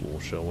down to the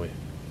floor, shall we?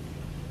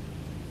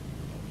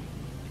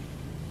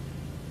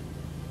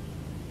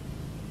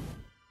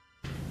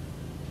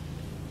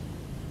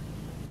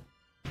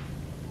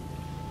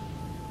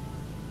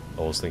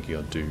 I was thinking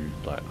I'd do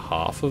like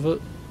half of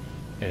it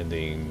and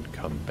then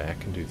come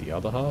back and do the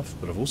other half,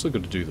 but I've also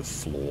got to do the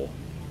floor.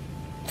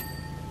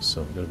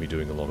 So I'm going to be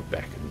doing a lot of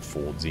back and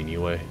forwards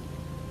anyway.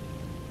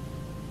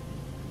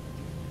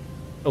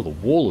 Oh, the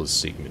wall is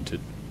segmented,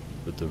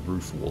 but the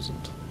roof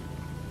wasn't.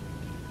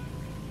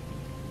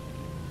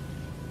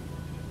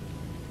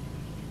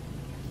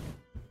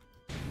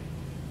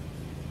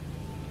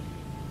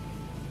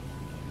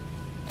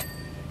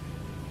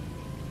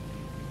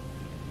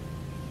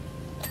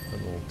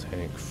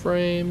 Tank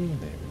frame,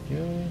 there we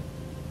go.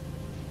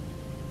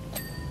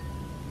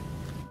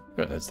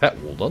 Right, that's that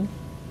wall done.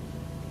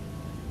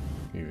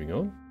 Moving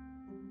on.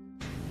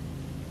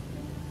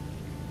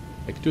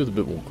 I could do with a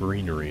bit more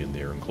greenery in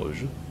their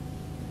enclosure.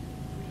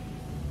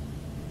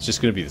 It's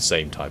just going to be the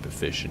same type of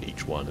fish in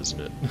each one, isn't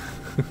it?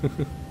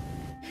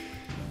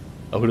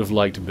 I would have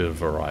liked a bit of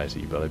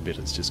variety, but I bet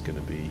it's just going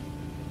to be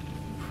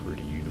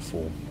pretty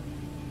uniform.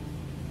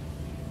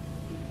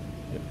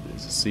 Yep,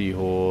 there's a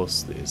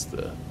seahorse, there's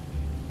the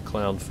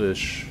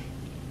clownfish.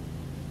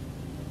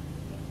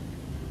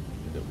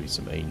 And there'll be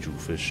some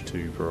angelfish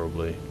too,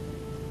 probably.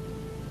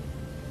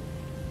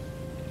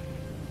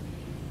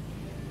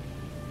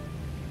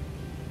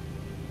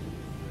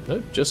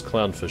 Nope, just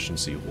clownfish and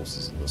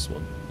seahorses in this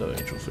one. No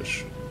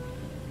angelfish.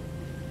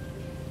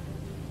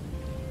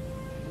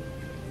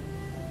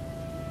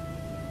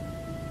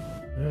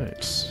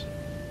 Alright.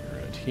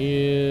 Right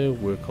here,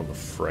 work on the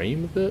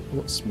frame a bit.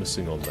 What's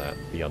missing on that?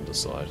 The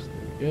underside. There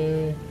we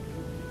go.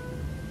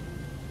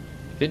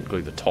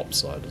 Technically the top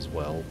side as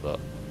well, but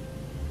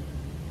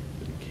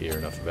didn't care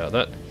enough about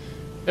that.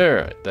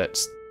 Alright,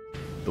 that's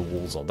the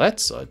walls on that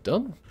side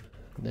done.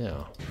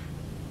 Now,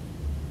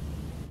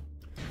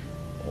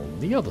 on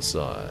the other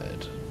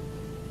side.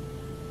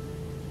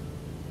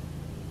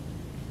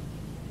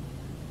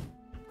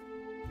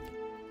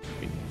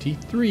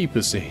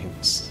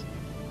 $23%.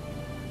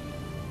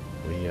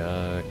 We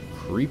are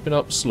creeping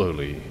up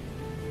slowly,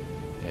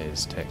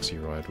 as Taxi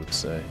Ride would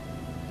say.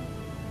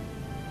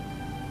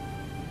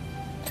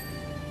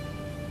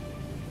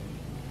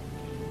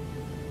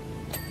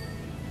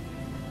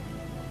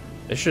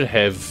 They should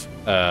have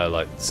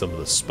like some of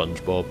the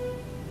SpongeBob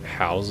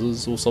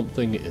houses or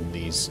something in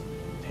these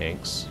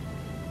tanks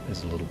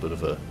as a little bit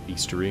of a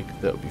Easter egg.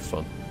 That would be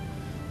fun.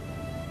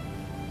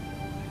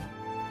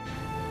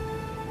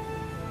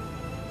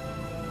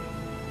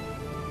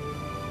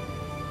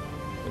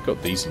 I've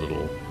got these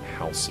little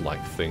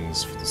house-like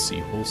things for the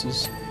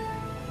seahorses.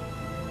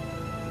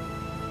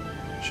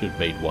 Should have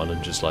made one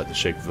in just like the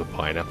shape of a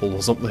pineapple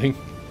or something.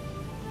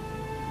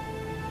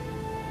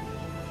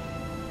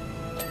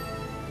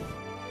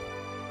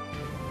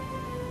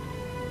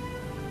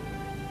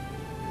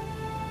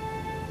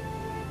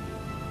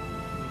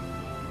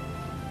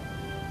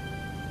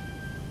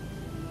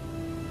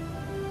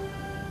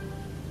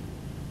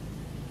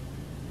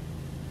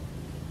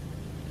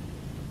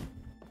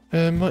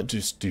 I might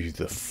just do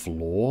the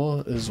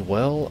floor as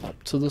well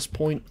up to this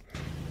point.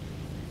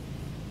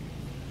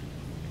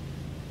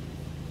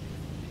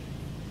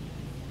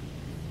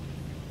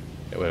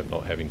 That way I'm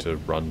not having to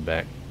run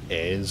back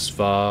as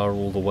far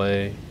all the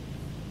way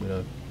when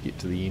I get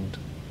to the end.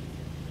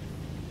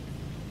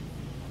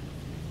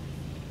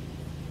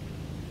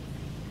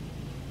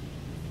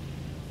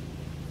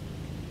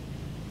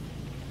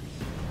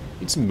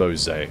 Need some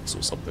mosaics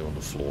or something on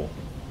the floor.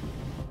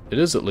 It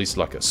is at least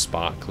like a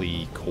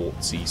sparkly,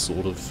 quartzy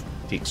sort of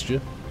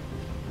texture.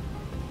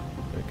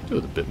 I could do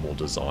with a bit more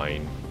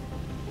design.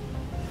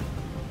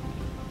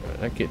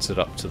 Right, that gets it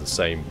up to the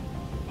same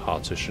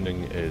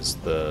partitioning as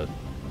the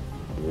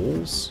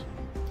walls.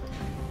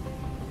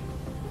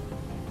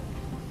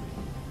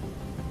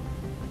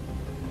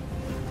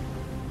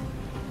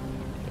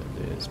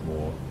 And there's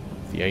more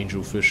of the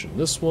angelfish in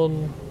this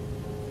one.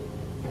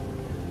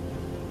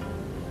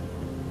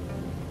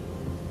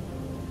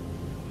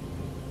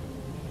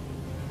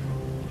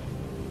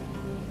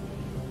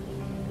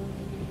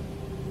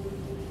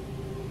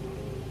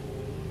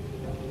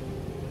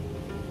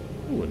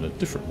 Ooh, and a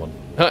different one.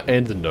 Ah,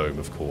 and the gnome,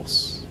 of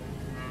course.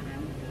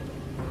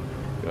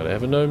 Gotta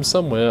have a gnome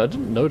somewhere. I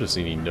didn't notice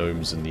any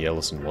gnomes in the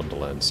Alice in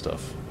Wonderland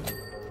stuff.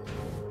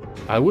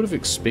 I would have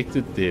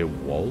expected there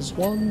was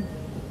one,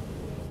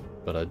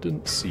 but I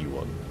didn't see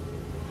one.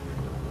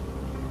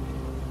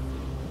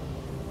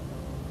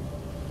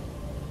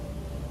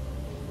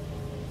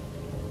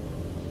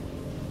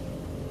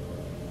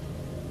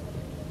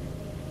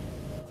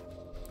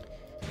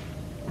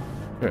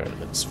 Alright,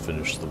 let's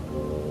finish the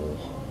wall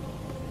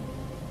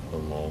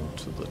along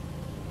to the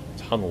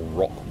tunnel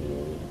rock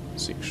wall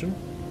section.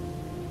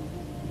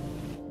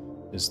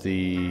 Is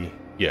the...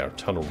 yeah,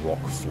 tunnel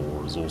rock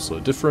floor is also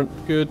different.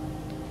 Good.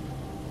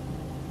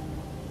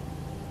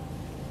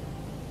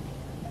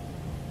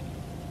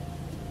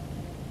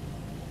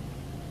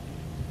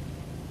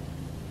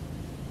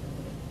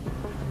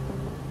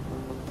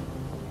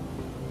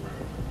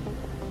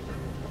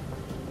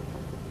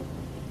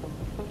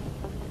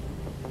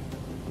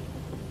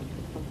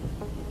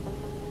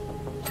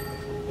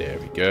 There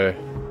we go.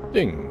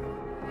 Ding.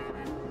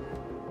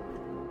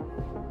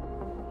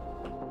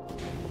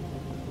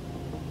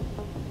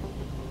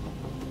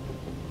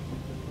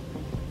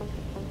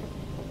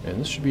 And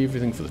this should be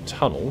everything for the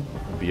tunnel.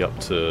 It'll be up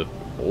to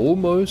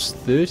almost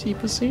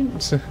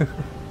 30%?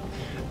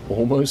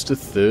 Almost a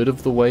third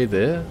of the way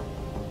there.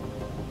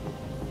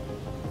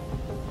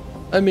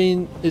 I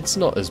mean, it's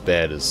not as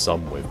bad as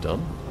some we've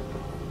done.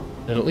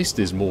 And at least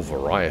there's more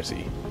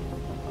variety.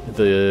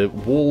 The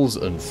walls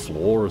and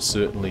floor are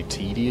certainly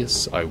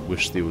tedious. I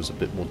wish there was a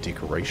bit more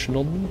decoration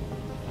on them.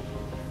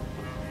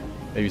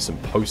 Maybe some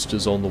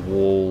posters on the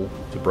wall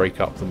to break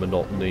up the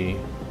monotony.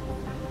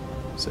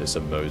 So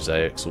some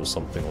mosaics or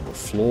something on the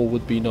floor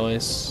would be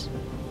nice.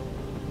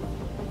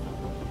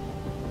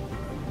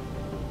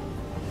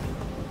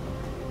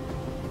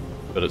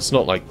 But it's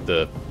not like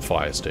the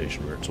fire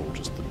station where it's all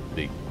just the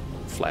big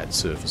flat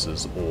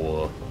surfaces,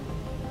 or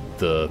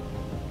the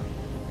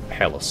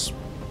palace,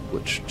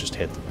 which just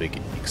had the big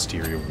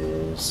exterior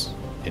walls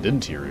and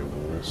interior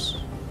walls.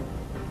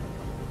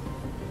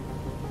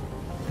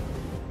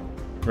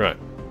 Right,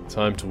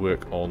 time to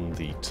work on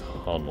the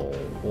tunnel.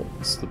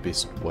 What's the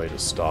best way to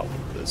start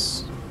with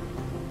this?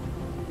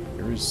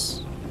 There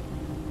is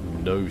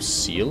no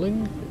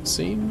ceiling, it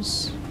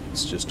seems.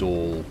 It's just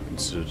all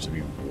considered to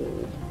be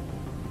wall.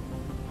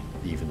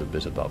 Even the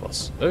bit above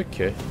us.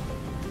 Okay.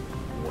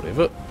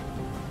 Whatever.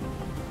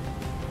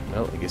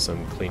 Well, I guess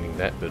I'm cleaning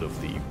that bit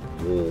of the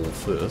wall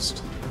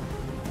first.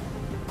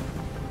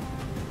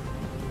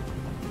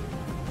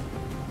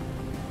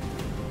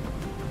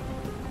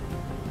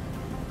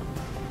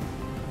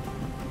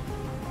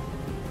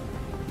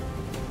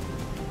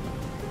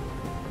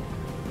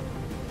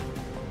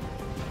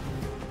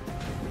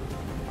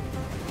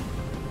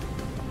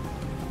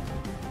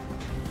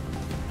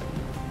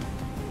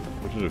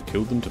 Would it have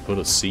killed them to put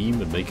a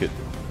seam and make it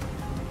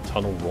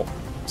tunnel rock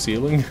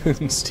ceiling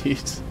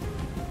instead?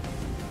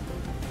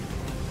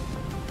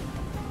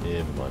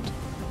 Never mind.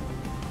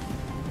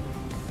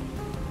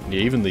 Yeah,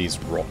 even these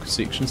rock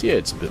sections, yeah,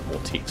 it's a bit more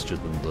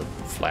textured than the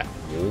flat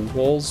wall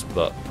was,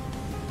 but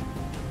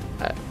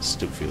that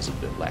still feels a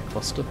bit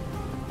lackluster.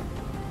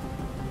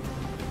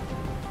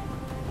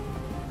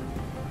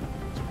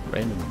 There's a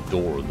random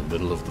door in the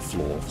middle of the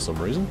floor for some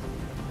reason.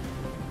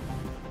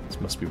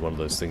 This must be one of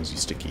those things you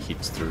stick your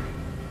heads through.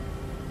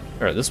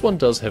 Alright, this one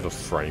does have a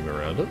frame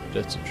around it.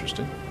 That's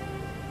interesting.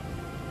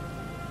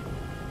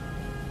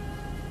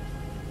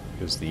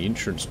 Because the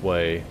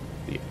entranceway,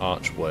 the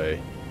archway,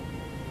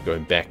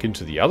 going back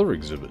into the other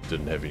exhibit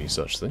didn't have any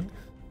such thing.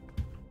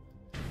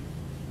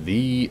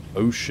 The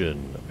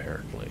ocean,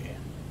 apparently.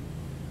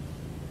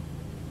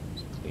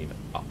 Let's clean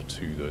up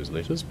to those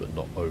letters, but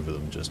not over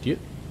them just yet.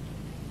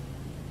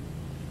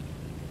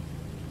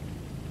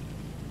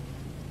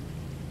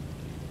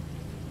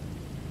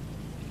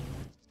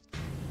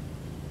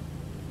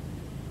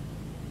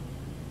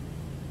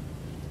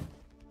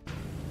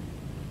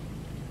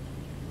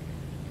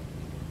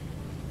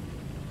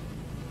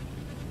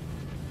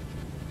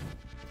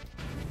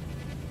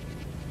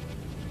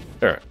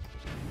 Alright.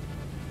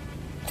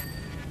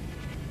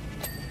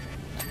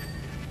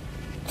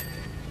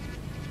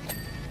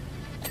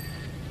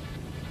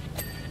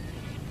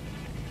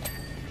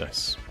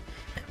 Nice.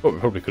 What we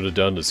probably could have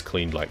done is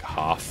cleaned like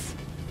half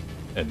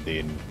and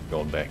then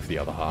gone back for the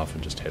other half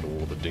and just had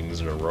all the dings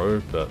in a row,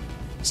 but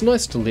it's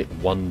nice to let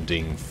one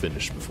ding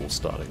finish before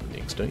starting the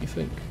next, don't you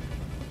think?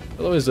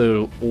 Otherwise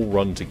they'll all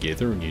run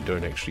together and you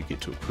don't actually get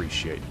to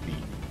appreciate the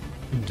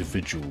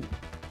individual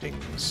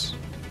dings.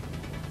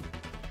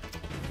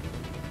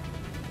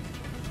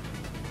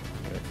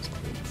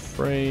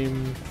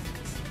 Frame.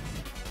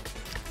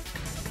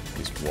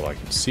 Is what I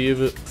can see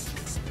of it.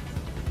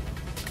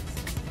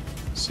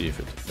 See if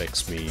it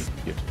makes me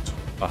get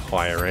a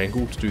higher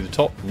angle to do the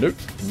top. Nope,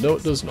 no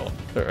it does not.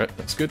 Alright,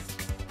 that's good.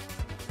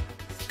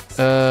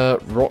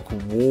 Rock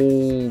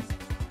wall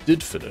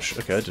did finish.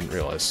 Okay, I didn't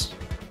realise.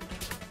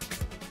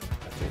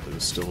 I thought there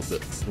was still a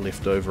bit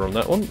left over on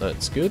that one.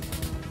 That's good.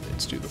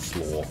 Let's do the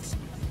floor.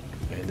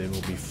 And then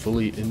we'll be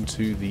fully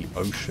into the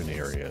ocean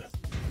area.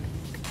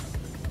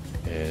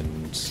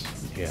 And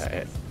yeah,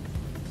 at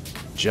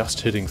just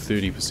hitting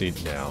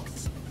 30% now.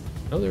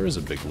 Oh, there is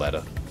a big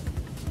ladder.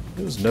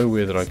 There was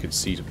nowhere that I could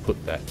see to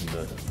put that in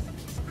the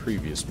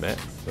previous map,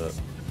 but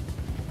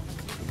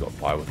we got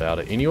by without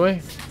it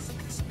anyway.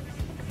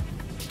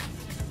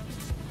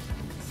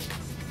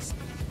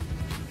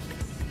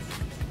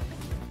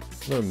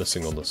 What am I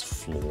missing on this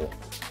floor?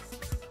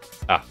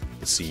 Ah,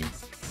 the seam.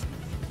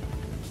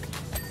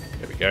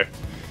 There we go.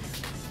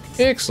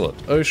 Excellent.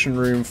 Ocean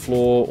room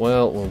floor.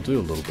 Well, we'll do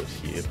a little bit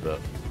here, but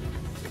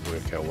we'll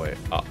work our way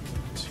up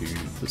to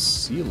the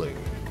ceiling.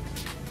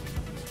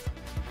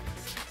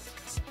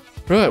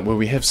 Right, well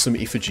we have some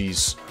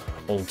effigies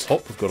on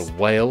top. We've got a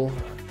whale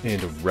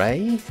and a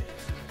ray.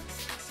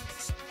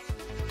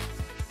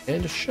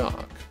 And a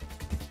shark.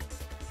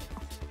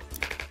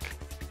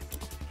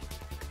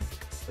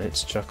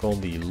 Let's chuck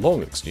on the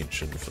long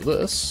extension for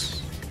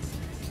this.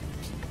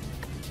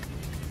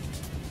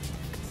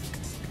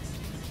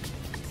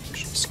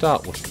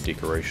 Start with the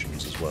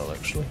decorations as well,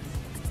 actually.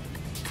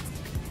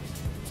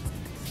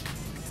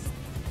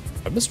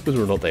 I missed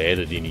whether or not they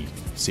added any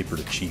separate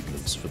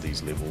achievements for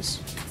these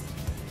levels.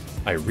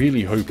 I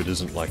really hope it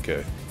isn't like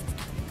a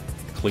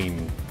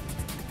clean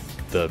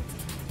the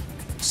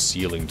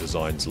ceiling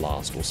designs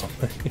last or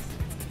something.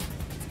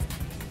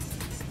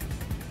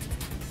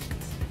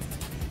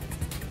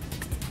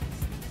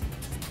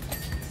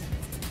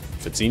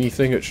 If it's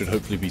anything, it should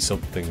hopefully be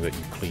something that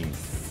you clean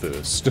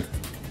first.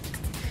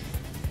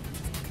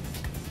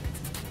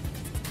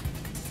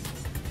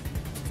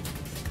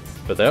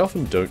 But they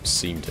often don't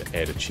seem to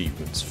add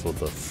achievements for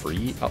the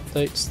free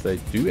updates. They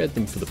do add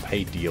them for the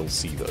paid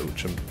DLC though,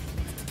 which I'm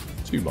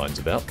two minds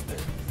about.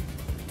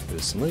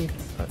 Personally,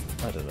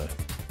 I don't know.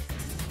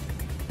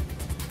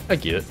 I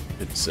get it.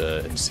 It's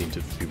an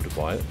incentive for people to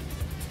buy it.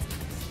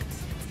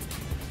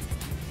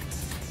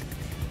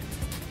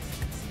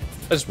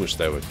 I just wish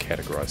they were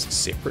categorized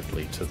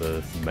separately to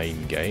the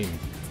main game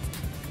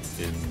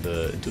in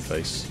the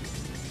interface.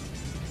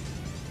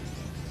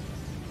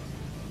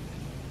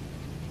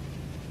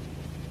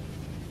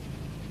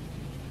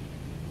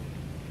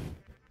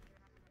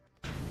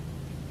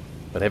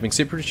 But having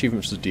separate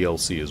achievements for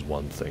DLC is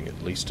one thing.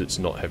 At least it's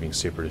not having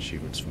separate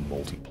achievements for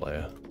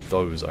multiplayer.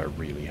 Those I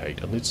really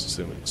hate. Unless it's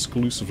an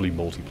exclusively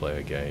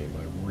multiplayer game,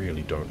 I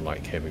really don't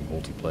like having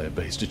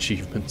multiplayer-based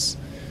achievements.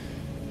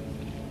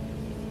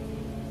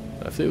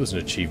 If there was an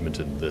achievement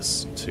in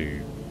this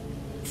to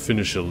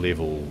finish a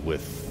level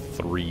with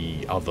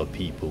 3 other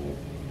people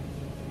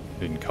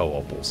in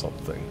co-op or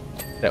something,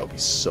 that would be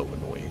so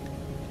annoying.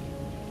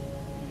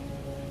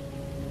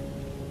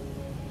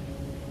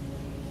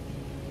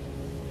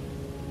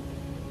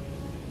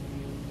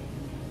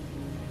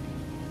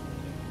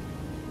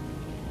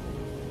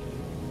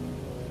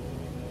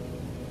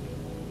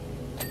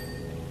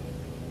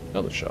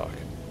 Another shark.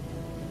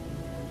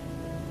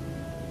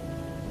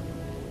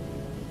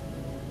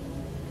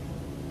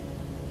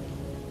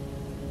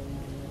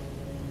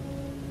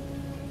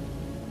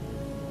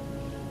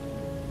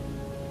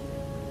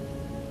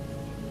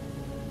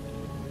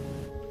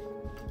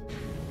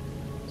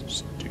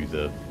 Just do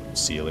the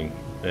ceiling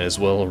as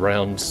well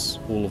around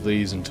all of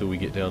these until we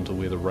get down to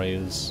where the ray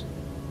is.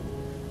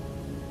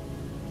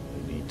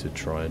 We need to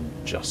try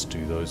and just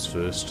do those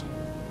first.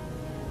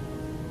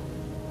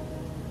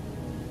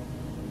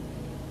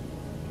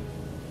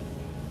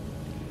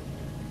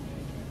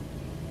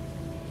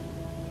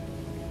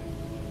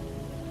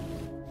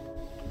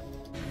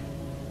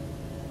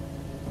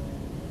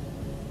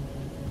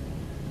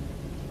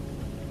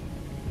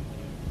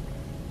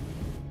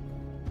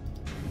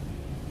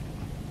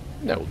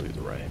 That will do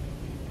the ray.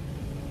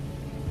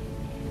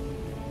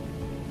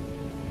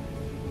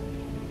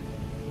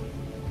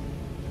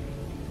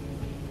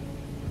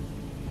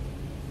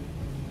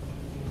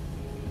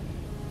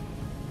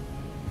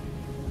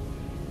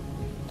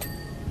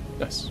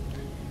 Nice.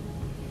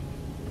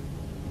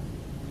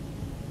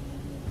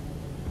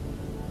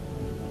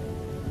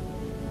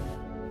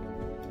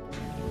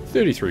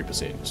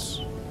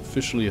 %,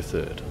 officially a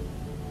third.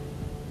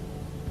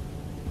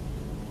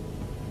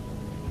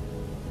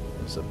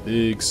 There's a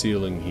big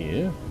ceiling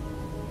here.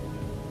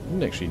 I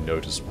didn't actually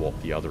notice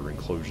what the other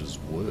enclosures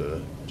were,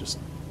 just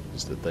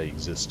that they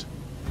exist.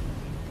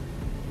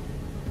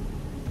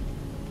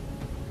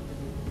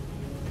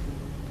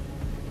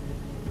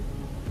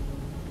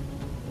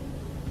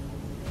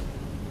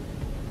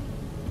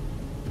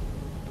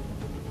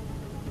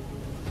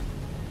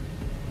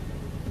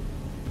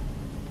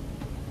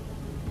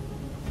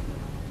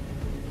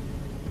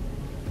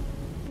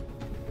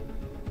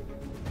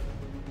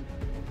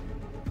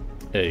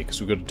 Hey,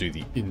 because we've got to do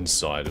the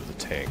inside of the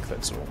tank,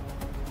 that's all.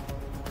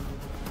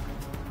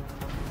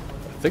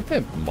 I think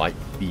that might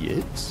be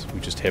it. We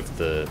just have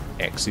the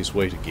access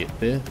way to get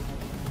there.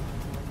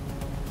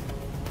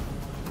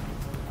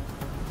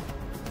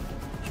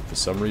 For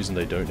some reason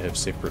they don't have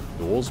separate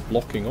doors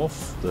blocking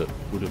off that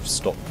would have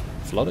stopped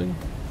flooding.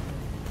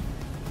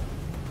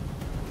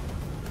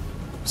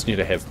 Just need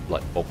to have,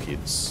 like,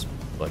 bulkheads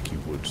like you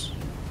would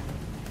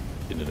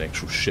in an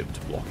actual ship to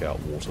block out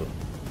water.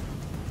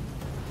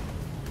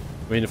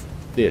 I mean, if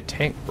their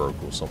tank broke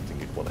or something,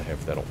 you'd want to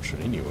have that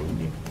option anyway, wouldn't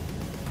you?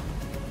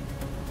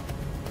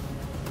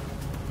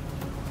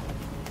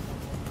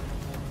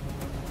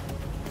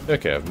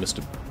 Okay, I've missed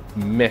a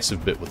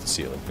massive bit with the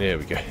ceiling. There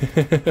we go.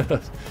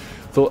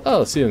 Thought, oh,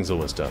 the ceiling's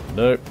almost done.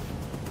 Nope.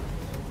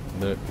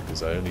 Nope,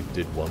 because I only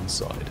did one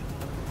side.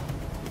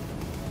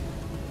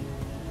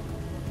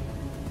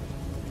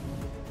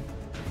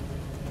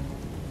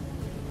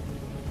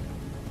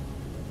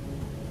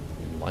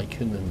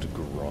 Lichen and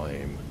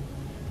grime.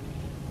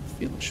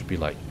 I feel it should be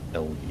like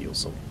algae or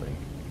something.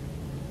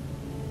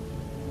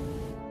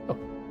 Oh,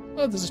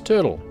 there's a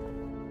turtle.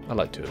 I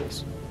like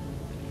turtles.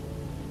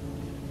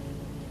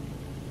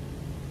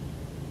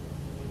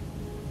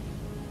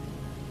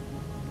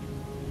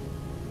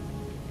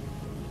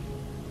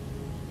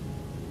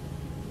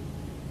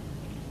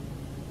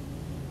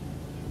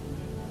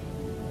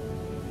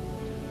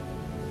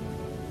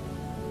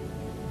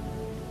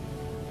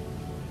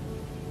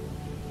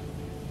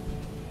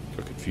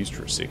 Confused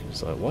for a second.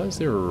 It's like, why is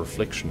there a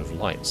reflection of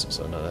lights?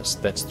 So no,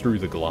 that's through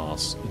the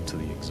glass into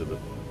the exhibit.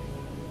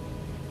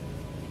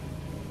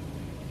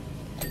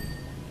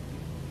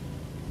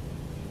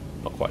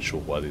 Not quite sure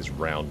why there's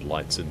round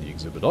lights in the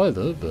exhibit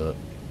either, but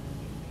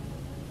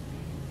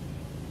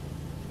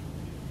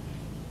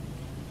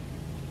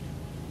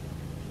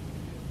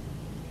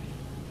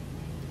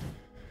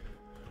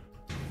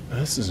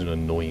this is an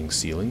annoying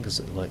ceiling because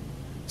it like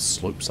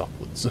slopes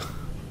upwards.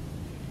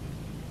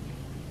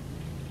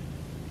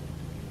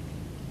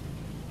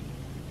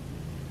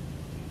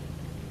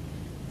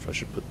 I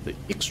should put the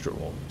extra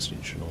long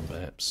extension on,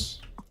 perhaps.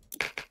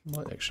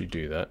 Might actually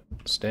do that.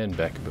 Stand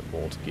back a bit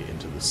more to get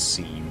into the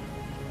seam.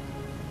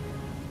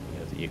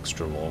 Yeah, the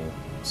extra long.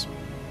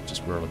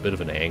 Just we're on a bit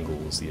of an angle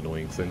is the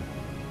annoying thing.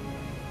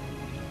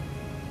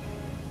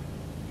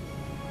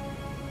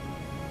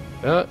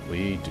 But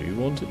we do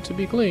want it to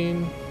be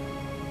clean.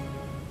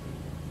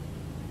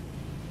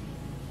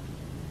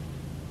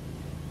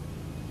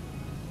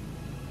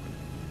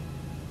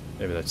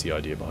 Maybe that's the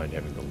idea behind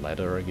having the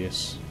ladder, I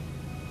guess.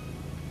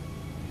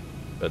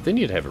 But then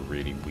you'd have a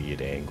really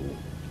weird angle.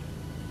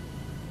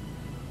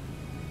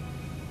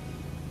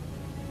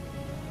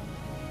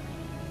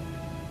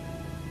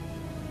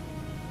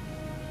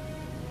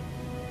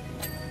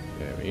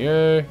 There we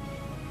go.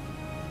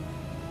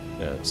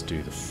 Now let's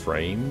do the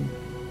frame.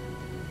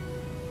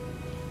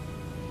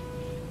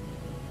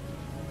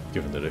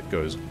 Given that it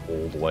goes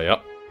all the way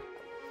up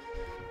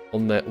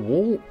on that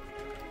wall.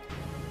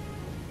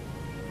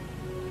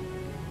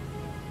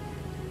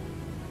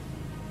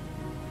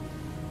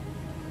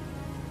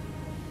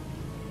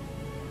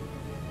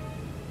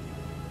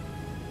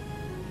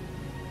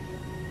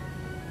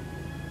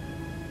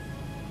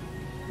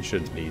 You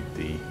shouldn't need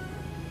the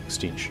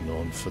extension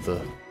on for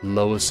the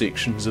lower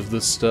sections of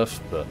this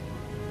stuff, but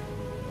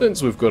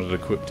since we've got it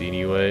equipped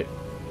anyway,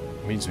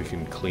 it means we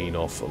can clean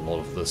off a lot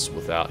of this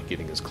without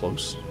getting as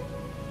close.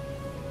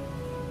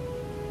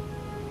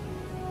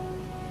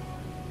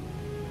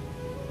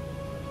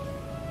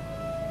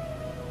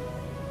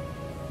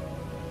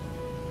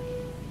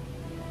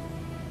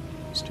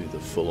 Let's do the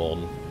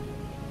full-on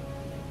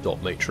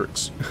dot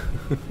matrix.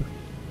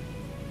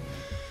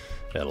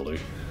 That'll do.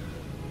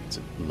 Is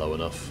it low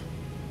enough?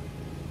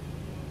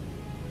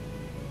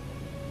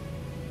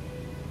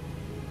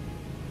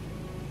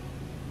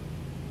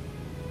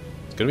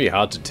 It's going to be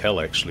hard to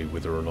tell actually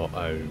whether or not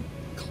I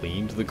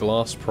cleaned the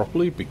glass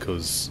properly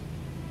because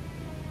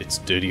it's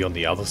dirty on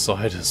the other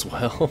side as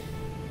well.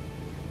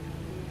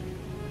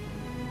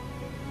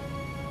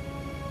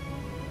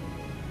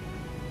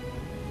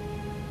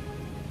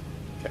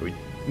 Okay,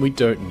 we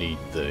don't need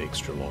the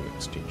extra long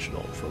extension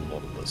on for a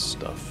lot of this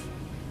stuff.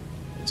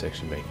 It's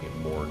actually making it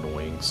more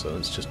annoying, so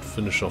let's just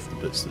finish off the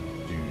bits that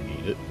do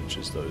need it, which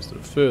is those that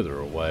are further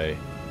away.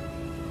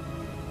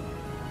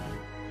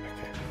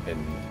 Okay,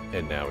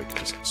 and now we can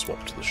just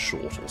swap to the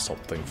short or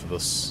something for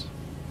this.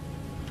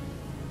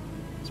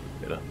 It's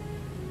better.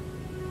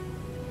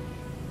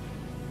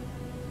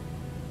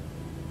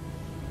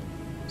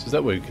 So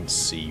that way we can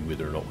see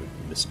whether or not we've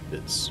missed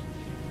bits.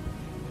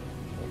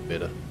 Or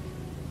better.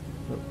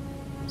 Oh,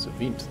 there's a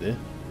vent there.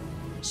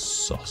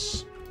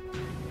 Sus.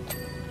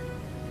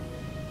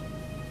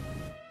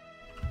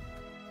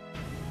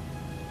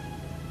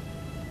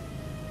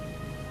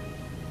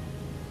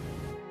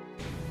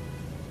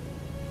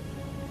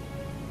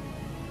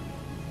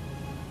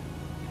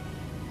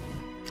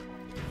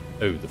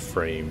 Oh, the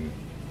frame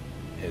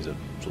has a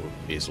sort of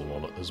bezel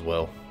on it as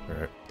well.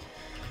 Alright.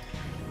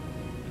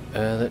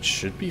 That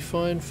should be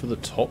fine for the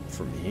top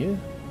from here.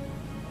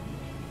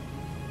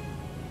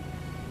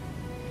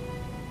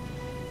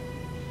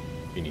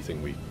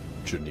 Anything, we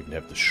shouldn't even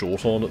have the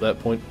short on at that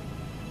point.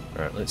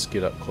 Alright, let's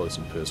get up close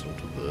and personal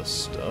to this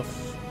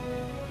stuff.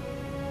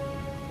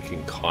 We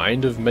can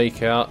kind of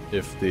make out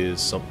if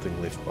there's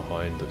something left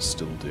behind that's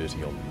still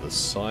dirty on this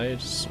side,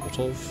 sort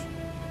of.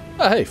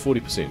 Ah, hey,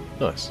 40%.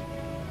 Nice.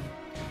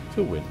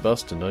 Phil went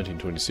bust in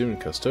 1927.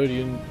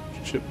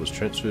 Custodianship was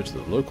transferred to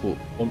the local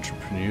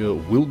entrepreneur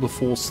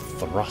Wilberforce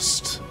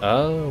Thrust.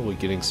 Ah, we're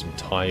getting some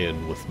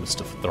tie-in with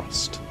Mr.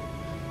 Thrust.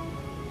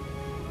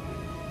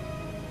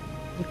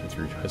 Looking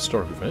through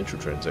historical financial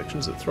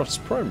transactions, that Thrust's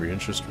primary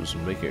interest was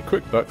in making a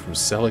quick buck from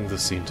selling the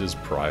centre's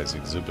prize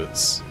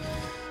exhibits.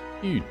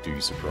 You do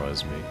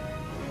surprise me.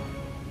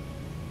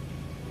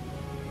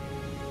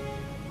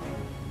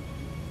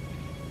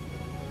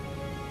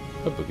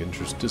 Public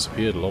interest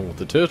disappeared along with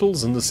the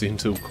turtles, and the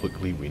centre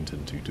quickly went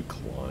into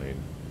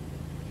decline.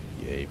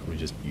 Yeah, you probably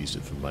just used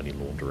it for money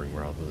laundering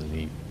rather than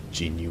any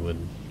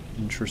genuine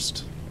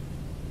interest.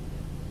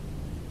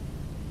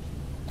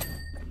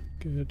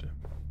 Good.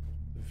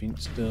 The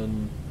vent's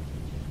done.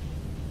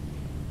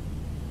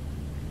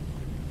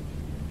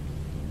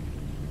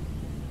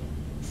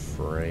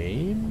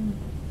 Frame.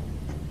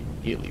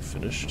 Nearly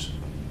finished.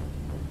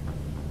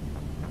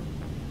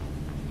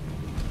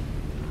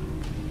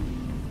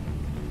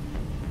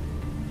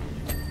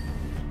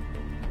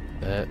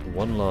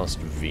 One last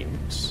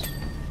vent.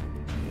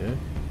 Yeah.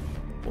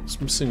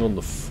 What's missing on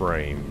the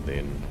frame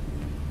then?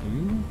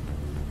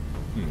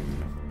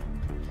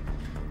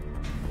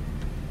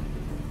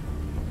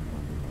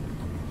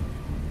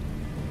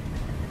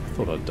 I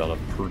thought I'd done a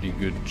pretty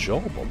good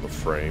job on the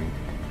frame.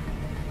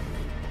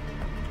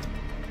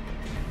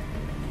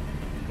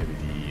 Maybe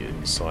the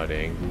inside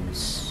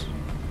angles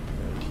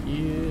around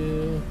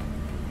here.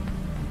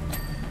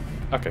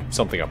 Okay,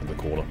 something up in the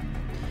corner.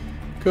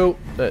 Cool,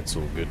 that's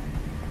all good.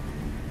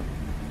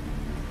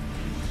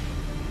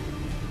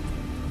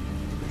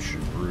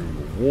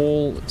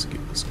 Wall. Let's get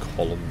this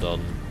column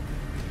done.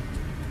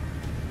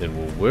 Then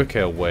we'll work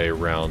our way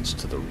around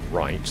to the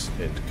right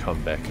and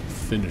come back and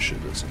finish at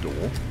this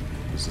door.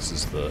 Because this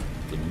is the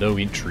no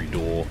entry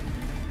door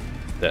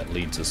that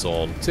leads us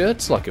on. See,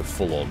 that's like a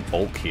full-on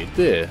bulkhead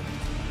there.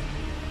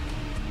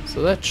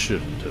 So that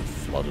shouldn't have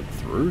flooded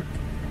through.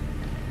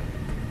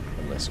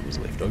 Unless it was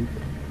left open,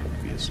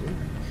 obviously.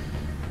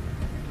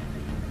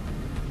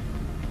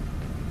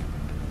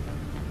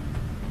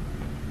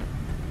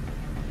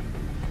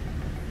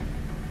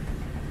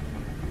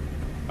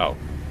 Oh.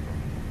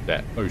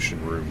 That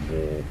ocean room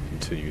wall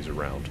continues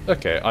around.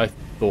 Okay, I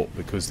thought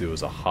because there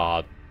was a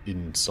hard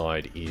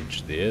inside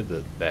edge there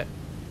that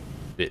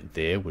bit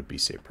there would be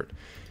separate.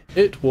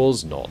 It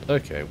was not.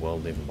 Okay, well,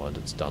 never mind,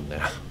 it's done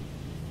now.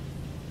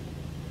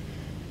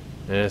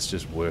 Let's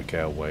just work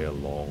our way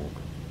along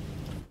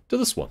to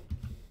this one.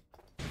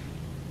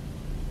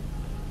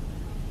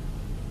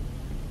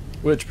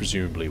 Which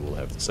presumably will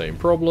have the same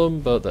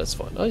problem, but that's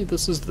fine. Hey,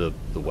 this is the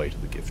way to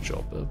the gift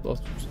shop. I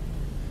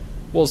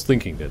was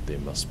thinking that there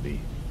must be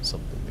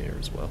something there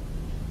as well.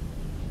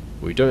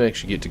 We don't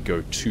actually get to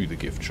go to the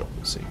gift shop,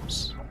 it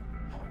seems.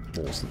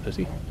 More's the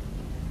pity.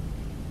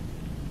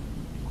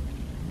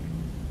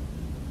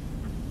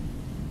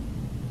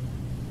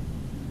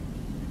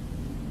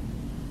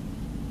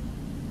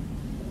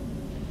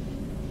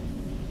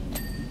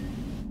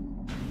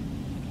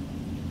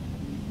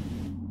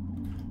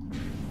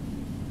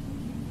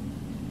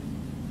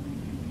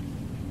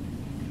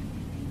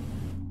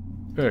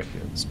 Okay,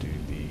 let's do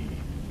the...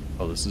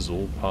 Oh, this is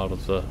all part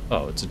of the...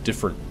 Oh, it's a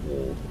different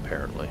wall,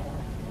 apparently.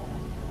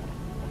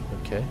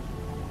 Okay.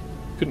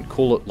 Couldn't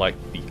call it, like,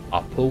 the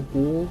upper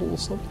wall or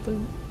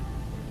something?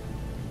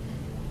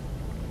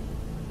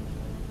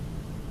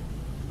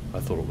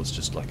 I thought it was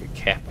just like a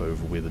cap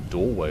over where the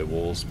doorway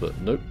was, but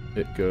nope,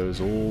 it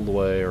goes all the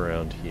way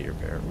around here,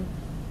 apparently.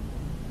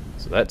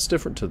 So that's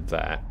different to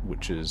that,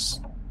 which is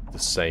the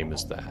same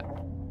as that.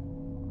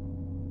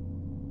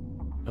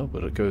 Oh,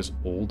 but it goes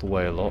all the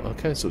way along.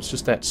 Okay, so it's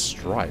just that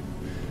stripe.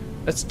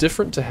 That's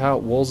different to how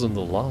it was in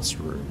the last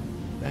room.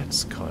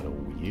 That's kind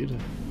of weird.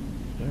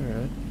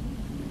 Alright.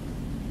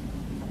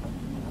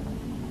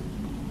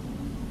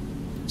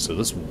 So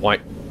this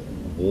white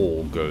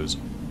wall goes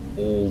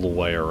all the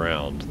way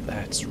around.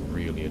 That's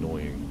really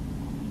annoying.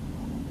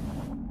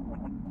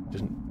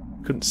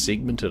 Couldn't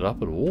segment it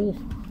up at all?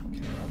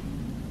 Okay.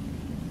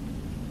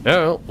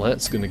 Oh, well,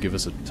 that's going to give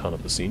us a ton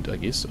of percent, I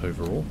guess,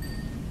 overall.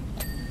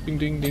 Ding,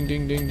 ding, ding,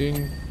 ding, ding,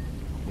 ding.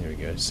 There we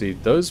go. See,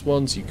 those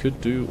ones you could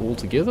do all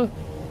together,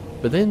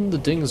 but then the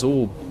dings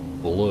all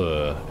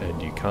blur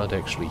and you can't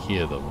actually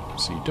hear them,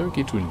 so you don't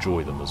get to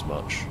enjoy them as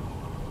much.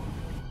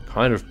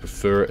 Kind of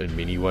prefer it in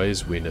many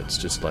ways when it's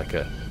just like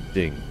a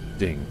ding,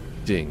 ding,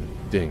 ding,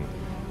 ding,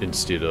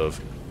 instead of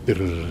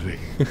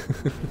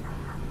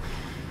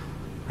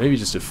maybe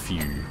just a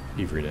few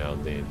every now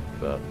and then,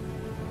 but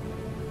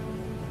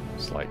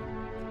it's like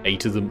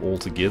 8 of them all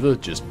together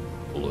just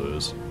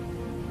blurs.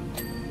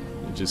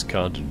 You just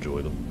can't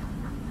enjoy them.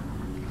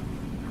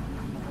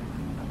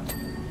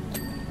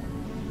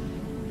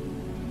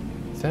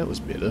 That was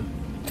better.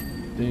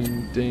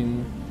 Ding,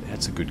 ding.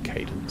 That's a good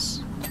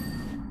cadence.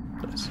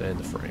 Nice, and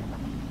the frame.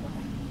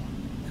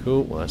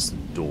 Cool, well that's the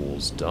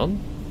doors done.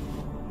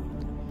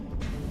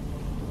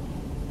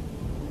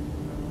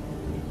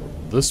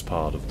 This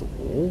part of the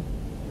wall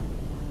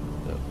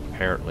that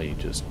apparently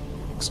just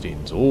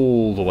extends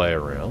all the way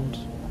around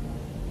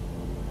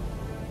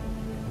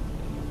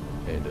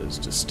and is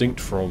distinct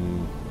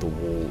from the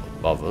wall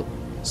above it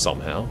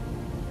somehow,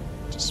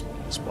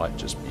 despite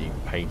just being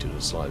painted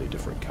a slightly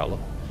different colour.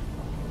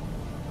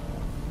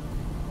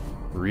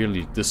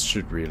 Really, this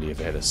should really have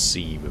had a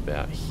seam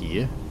about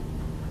here.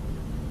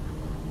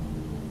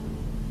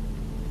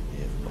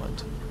 Never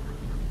mind.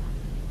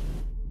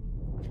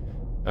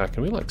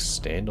 Can we like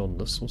stand on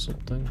this or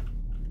something?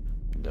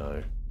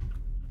 No.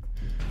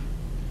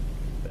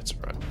 That's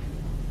right.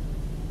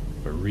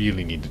 If I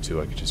really needed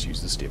to, I could just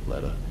use the step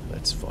ladder.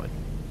 That's fine.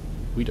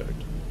 We don't.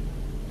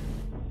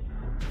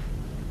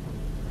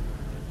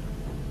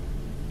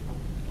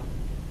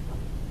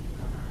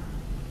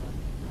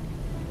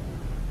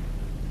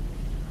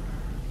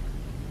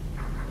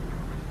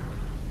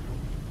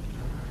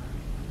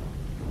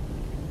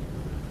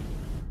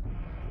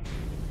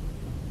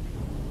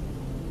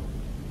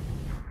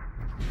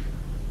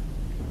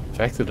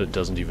 The fact that it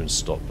doesn't even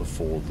stop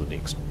before the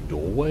next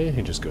doorway,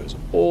 it just goes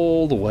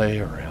all the way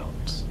around.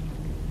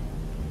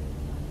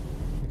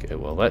 Okay,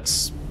 well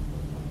that's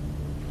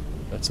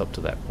up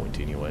to that point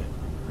anyway.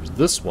 Whereas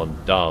this one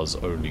does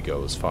only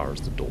go as far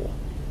as the door.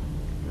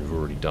 We've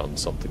already done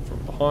something from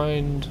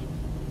behind,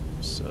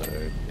 so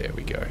there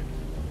we go.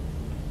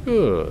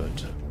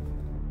 Good.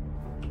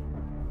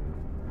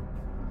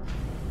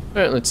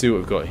 Alright, let's see what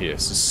we've got here.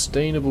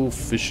 Sustainable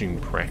fishing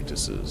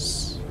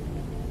practices.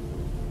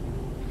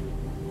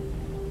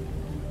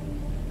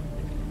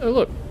 Oh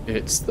look,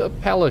 it's the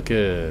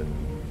pelican.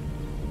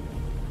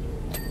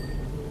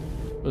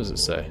 What does it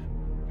say?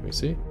 Can we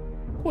see?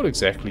 What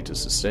exactly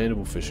does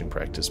sustainable fishing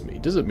practice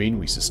mean? Does it mean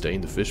we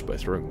sustain the fish by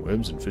throwing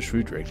worms and fish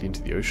food directly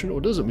into the ocean, or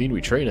does it mean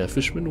we train our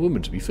fishermen and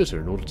women to be fitter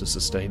in order to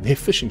sustain their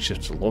fishing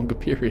ships for longer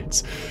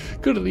periods?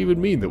 Could it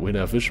even mean that when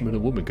our fishermen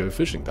and women go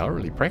fishing, they're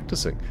really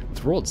practicing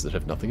with rods that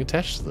have nothing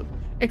attached to them?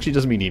 Actually, it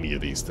doesn't mean any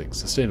of these things.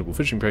 Sustainable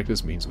fishing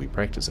practice means we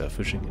practice our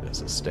fishing in a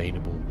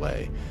sustainable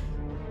way,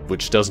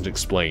 which doesn't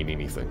explain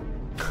anything.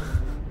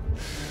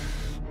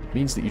 It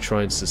means that you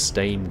try and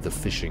sustain the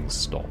fishing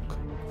stock.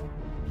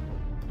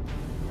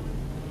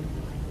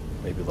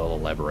 Maybe they'll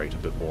elaborate a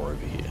bit more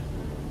over here.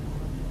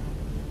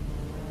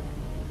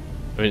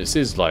 I mean, it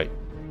says, like,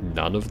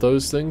 none of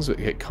those things.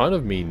 It kind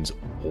of means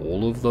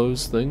all of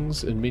those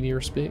things in many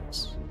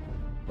respects.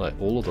 Like,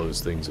 all of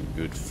those things are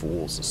good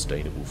for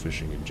sustainable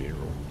fishing in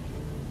general.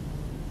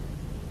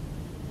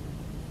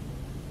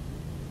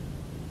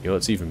 You know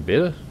what's even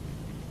better?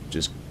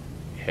 Just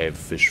have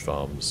fish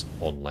farms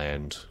on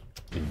land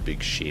in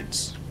big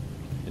sheds.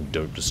 And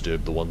don't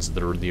disturb the ones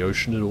that are in the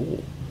ocean at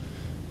all.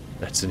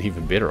 That's an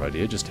even better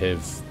idea. Just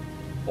have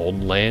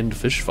on-land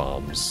fish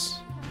farms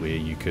where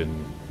you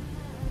can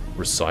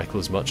recycle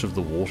as much of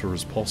the water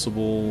as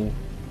possible,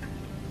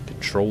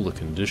 control the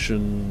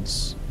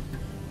conditions,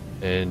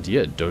 and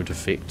yeah, don't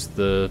affect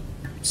the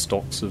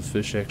stocks of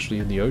fish actually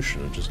in the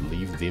ocean and just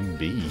leave them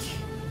be.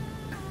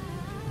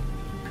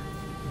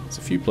 There's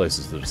a few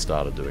places that have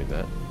started doing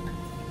that.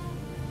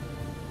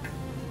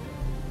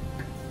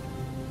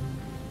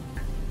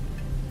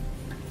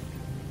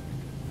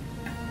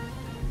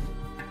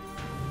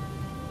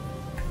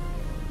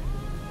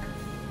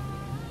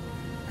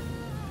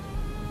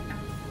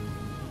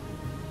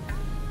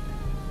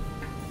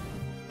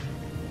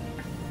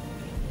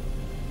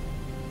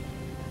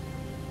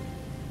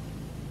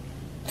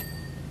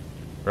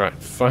 Right,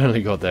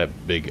 finally got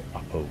that big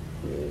upper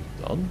wall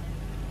done.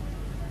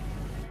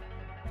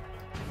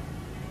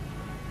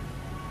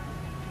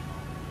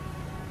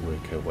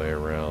 Work our way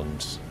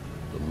around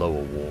the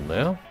lower wall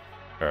now.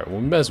 Alright, well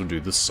we may as well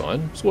do this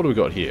sign. So what do we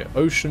got here?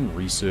 Ocean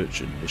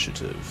Research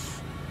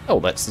Initiative.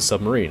 Oh, that's the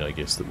submarine, I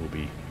guess, that we'll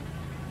be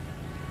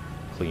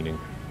cleaning.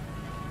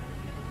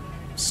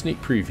 Sneak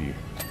preview.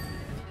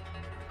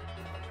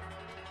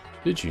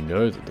 Did you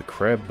know that the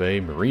Crab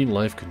Bay Marine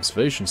Life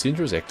Conservation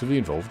Centre is actively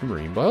involved in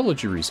marine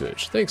biology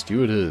research? Thanks to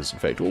you it is. In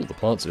fact, all of the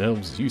plants and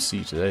animals you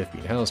see today have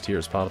been housed here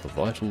as part of the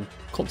vital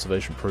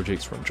conservation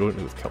projects run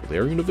jointly with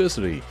Caldera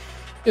University.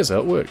 Here's how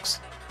it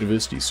works.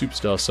 University's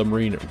superstar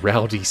submarine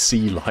Rowdy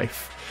Sea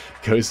Life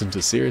goes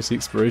into serious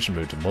exploration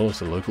mode to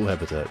monitor local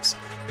habitats.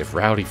 If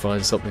Rowdy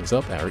finds something's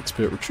up, our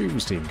expert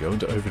retrievals team go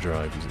into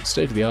overdrive using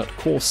state-of-the-art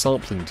core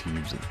sampling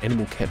tubes and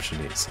animal capture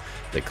nets.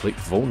 They collect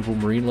vulnerable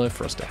marine life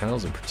for us to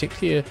house and protect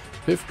here,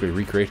 perfectly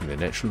recreating their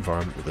natural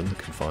environment within the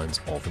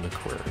confines of an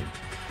aquarium.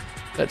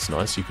 That's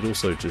nice. You could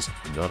also just,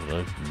 I don't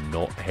know,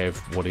 not have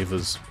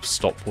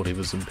stop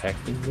whatever's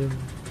impacting them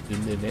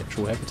in their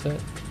natural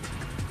habitat.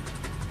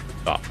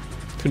 But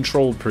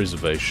controlled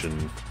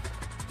preservation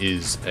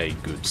is a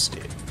good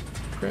step.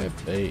 Crab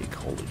Bay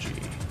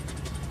ecology.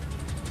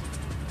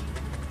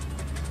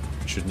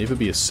 It should never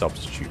be a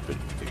substitute, but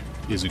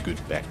it is a good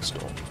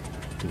backstop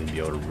to then be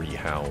able to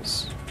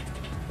rehouse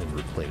and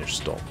replenish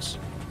stocks.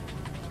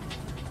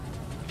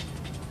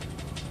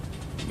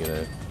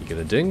 You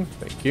gonna ding?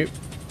 Thank you.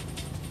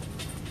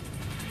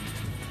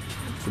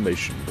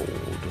 Information board.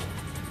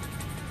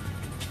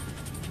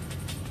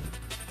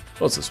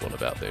 What's this one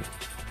about then?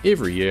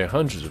 Every year,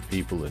 hundreds of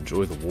people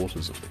enjoy the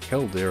waters of the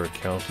Caldera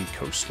County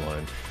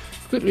coastline,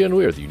 completely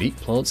unaware of the unique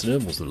plants and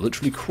animals that are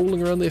literally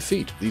crawling around their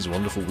feet. These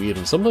wonderful, weird,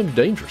 and sometimes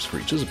dangerous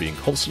creatures are being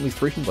constantly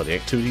threatened by the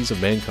activities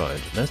of mankind,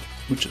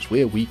 which is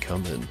where we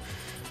come in.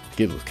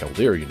 Together with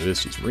Caldera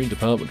University's Marine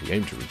Department, we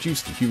aim to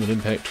reduce the human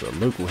impact to our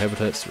local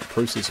habitats through a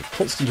process of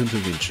constant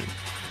intervention.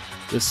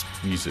 This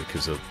music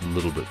is a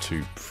little bit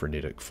too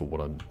frenetic for what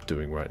I'm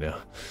doing right now.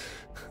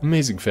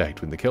 Amazing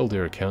fact, when the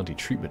Caldera County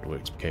Treatment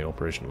Works became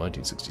operational in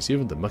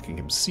 1967, the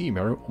Muckingham sea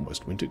marrow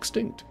almost went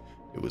extinct.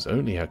 It was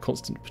only our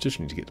constant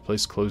petitioning to get the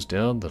place closed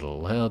down that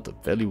allowed the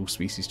valuable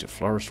species to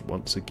flourish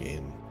once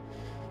again.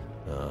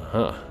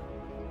 Uh-huh.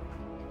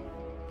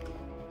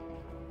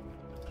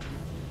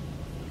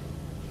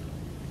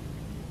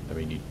 I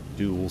mean, you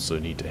do also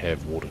need to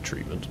have water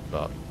treatment,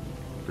 but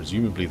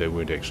presumably they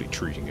weren't actually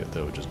treating it,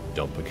 they were just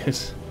dumping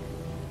it.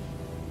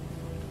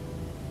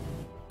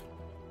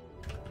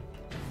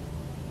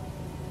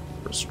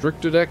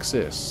 Restricted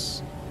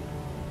access.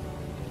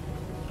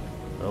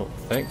 Well,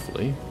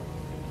 thankfully,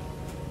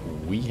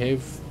 we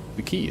have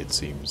the key, it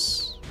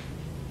seems.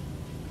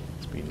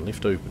 It's been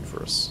left open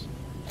for us.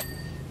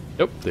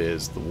 Yep,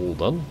 there's the wall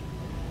done.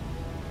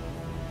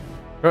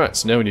 Alright,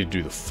 so now we need to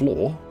do the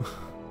floor.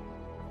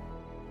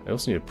 I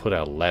also need to put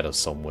our ladder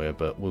somewhere,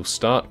 but we'll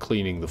start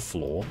cleaning the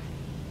floor.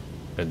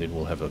 And then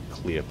we'll have a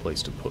clear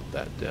place to put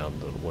that down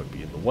that it won't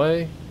be in the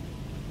way.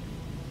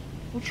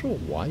 Not sure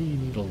why you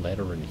need a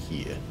ladder in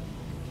here.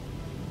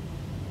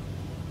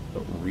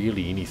 Not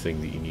really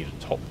anything that you need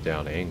a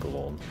top-down angle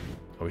on.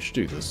 Oh, we should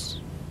do this.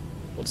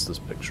 What's this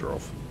picture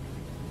of?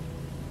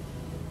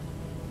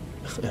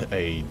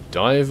 A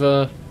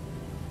diver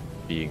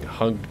Being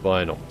hugged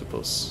by an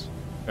octopus.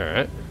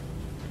 Alright.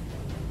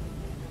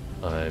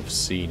 I've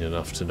seen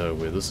enough to know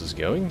where this is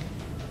going.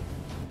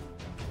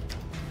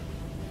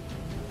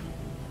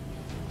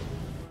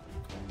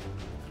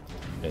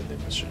 And then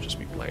this should just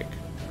be blank.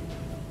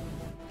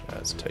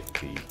 Let's take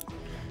the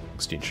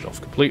extension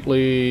off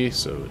completely,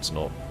 so it's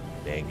not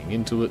banging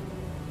into it.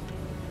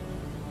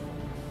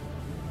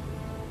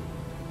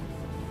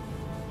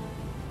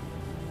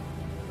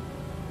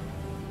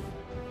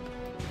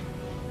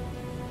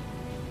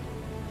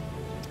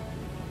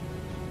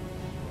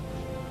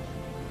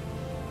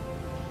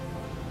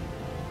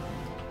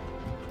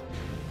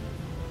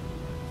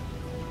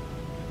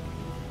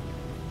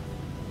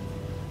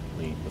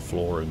 Lean the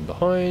floor in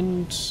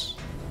behind.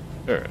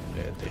 Alright,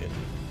 and then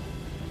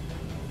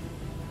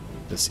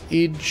this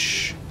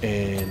edge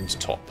and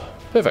top.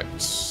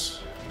 Perfect.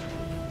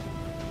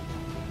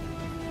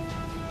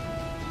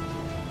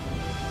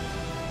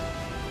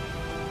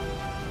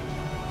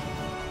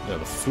 Now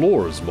the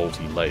floor is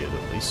multi-layered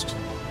at least.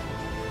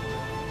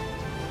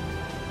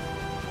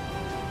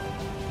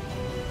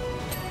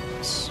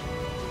 Yes.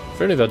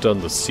 If only they'd done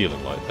the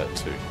ceiling like that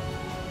too.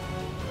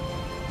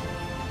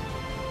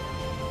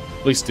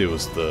 At least there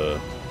was the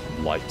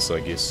lights,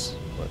 I guess,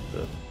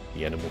 like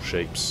the animal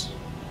shapes.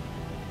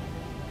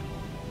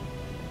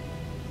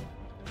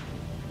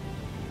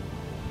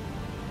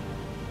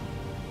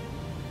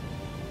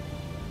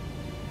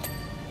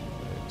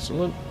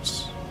 Excellent.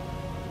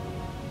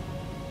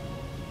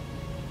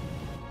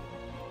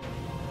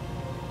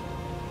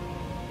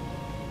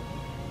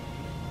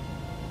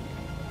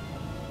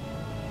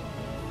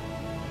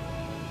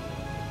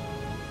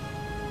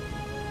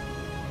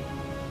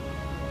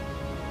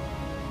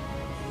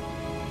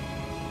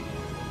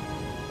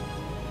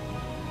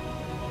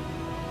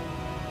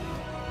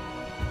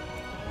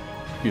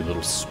 A few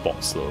little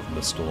spots that I've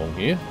missed along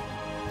here,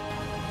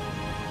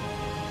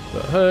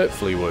 but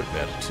hopefully won't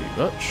matter too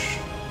much.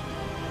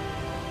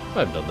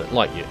 I haven't done that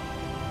light yet.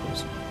 I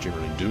was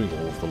generally doing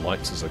all of the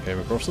lights as I came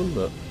across them,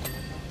 but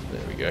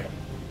there we go.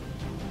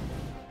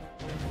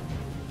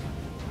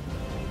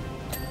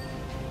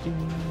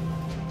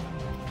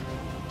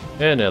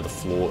 And now the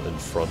floor in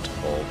front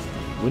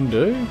of the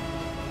window.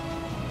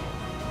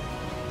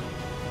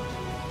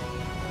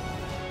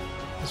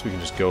 So we can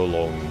just go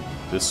along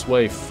this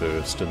way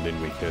first, and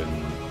then we can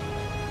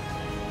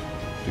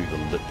do the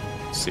lip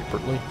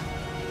separately.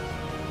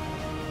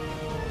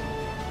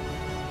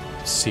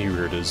 See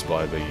where it is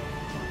by the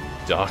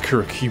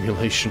darker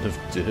accumulation of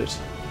dirt.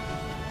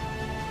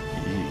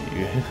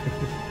 Yeah.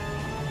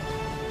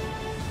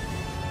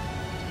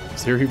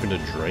 Is there even a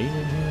drain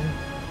in here?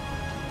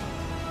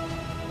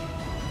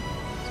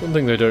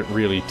 Something they don't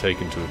really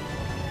take into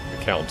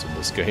account in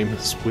this game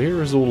is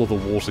where is all of the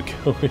water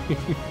going?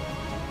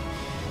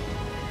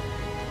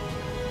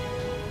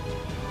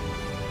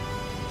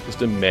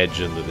 Just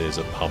imagine that there's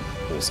a pump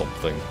or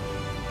something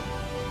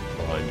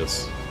behind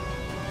us.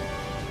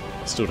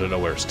 I still don't know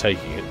where it's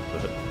taking it,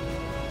 but...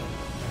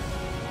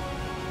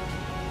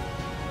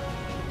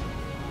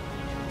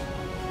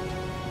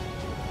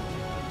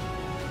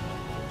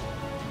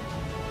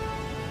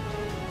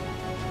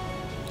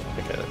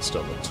 Okay, that's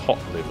done the top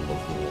level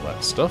of all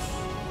that stuff.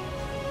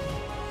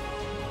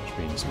 Which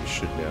means we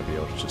should now be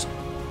able to just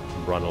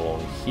run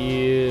along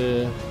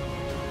here.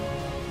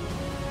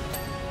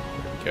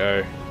 There we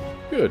go.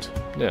 Good.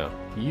 Now,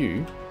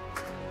 you...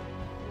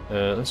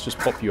 let's just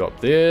pop you up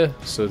there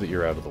so that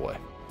you're out of the way.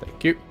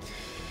 Thank you.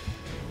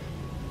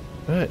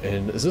 Alright,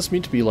 and is this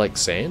meant to be like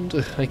sand,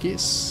 I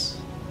guess?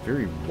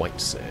 Very white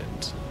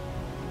sand.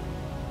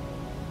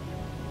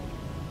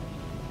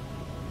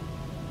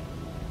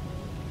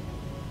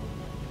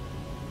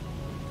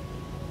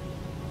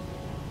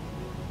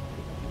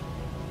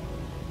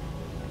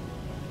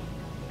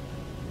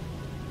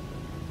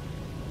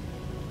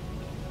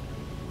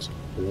 It's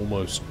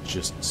almost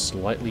just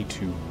slightly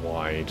too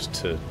wide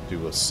to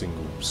do a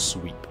single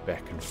sweep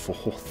back and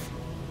forth.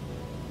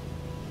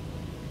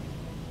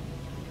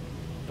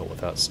 Not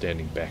without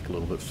standing back a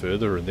little bit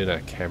further, and then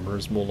our camera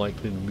is more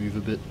likely to move a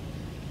bit.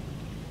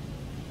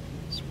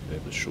 So we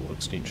have the short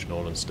extension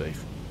on and stay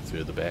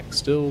further back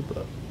still,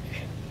 but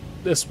yeah,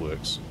 this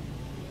works.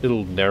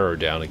 It'll narrow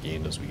down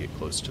again as we get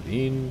close to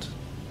the end.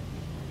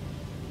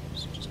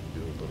 So just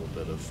do a little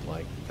bit of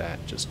like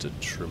that just to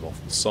trim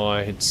off the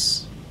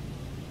sides.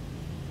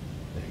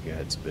 There you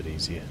go, it's a bit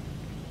easier.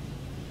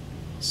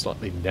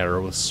 Slightly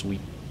narrower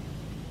sweep.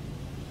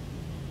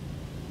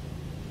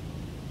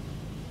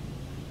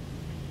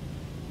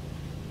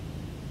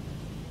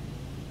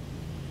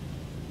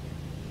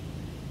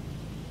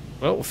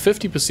 Well,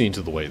 50%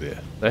 of the way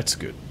there. That's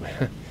good.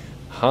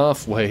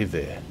 Halfway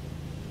there.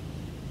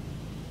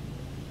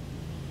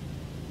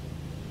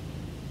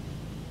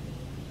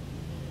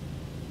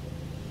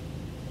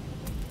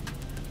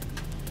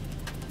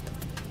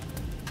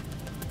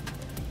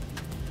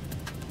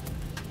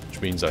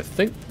 Which means I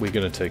think we're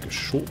going to take a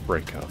short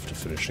break after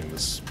finishing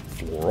this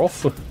floor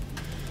off.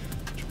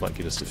 Which might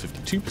get us to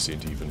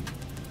 52% even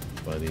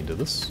by the end of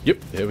this.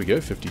 Yep, there we go,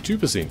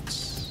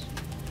 52%.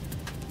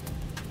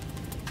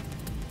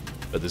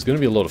 But there's going to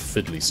be a lot of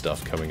fiddly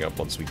stuff coming up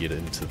once we get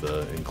into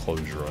the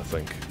enclosure, I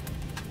think.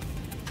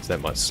 So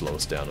that might slow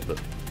us down a bit.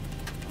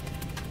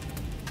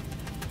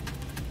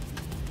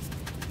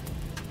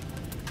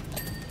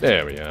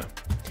 There we are.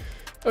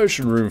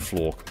 Ocean room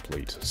floor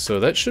complete. So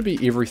that should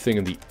be everything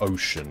in the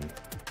ocean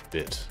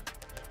bit.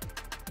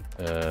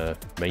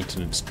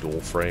 Maintenance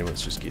door frame,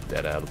 let's just get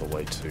that out of the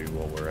way too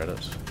while we're at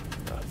it.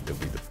 There'll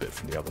be the bit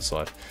from the other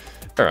side.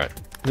 Alright,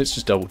 let's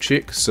just double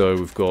check. So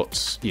we've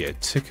got, yeah,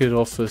 ticket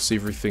office,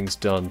 everything's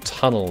done.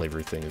 Tunnel,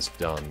 everything is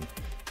done.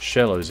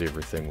 Shallows,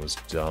 everything was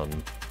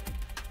done.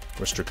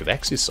 Restricted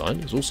access sign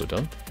is also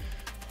done.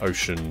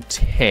 Ocean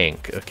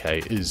tank,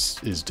 okay,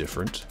 is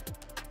different.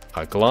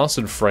 Glass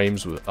and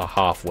frames are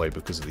halfway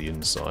because of the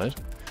inside.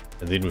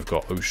 And then we've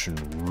got ocean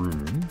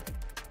room.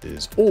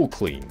 Is all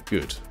clean,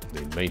 good.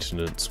 Then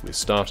maintenance we're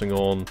starting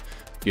on.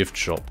 Gift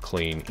shop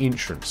clean,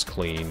 entrance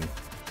clean.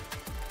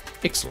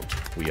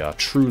 Excellent. We are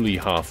truly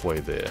halfway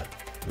there.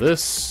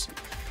 This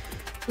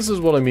is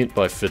what I meant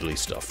by fiddly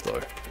stuff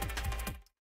though.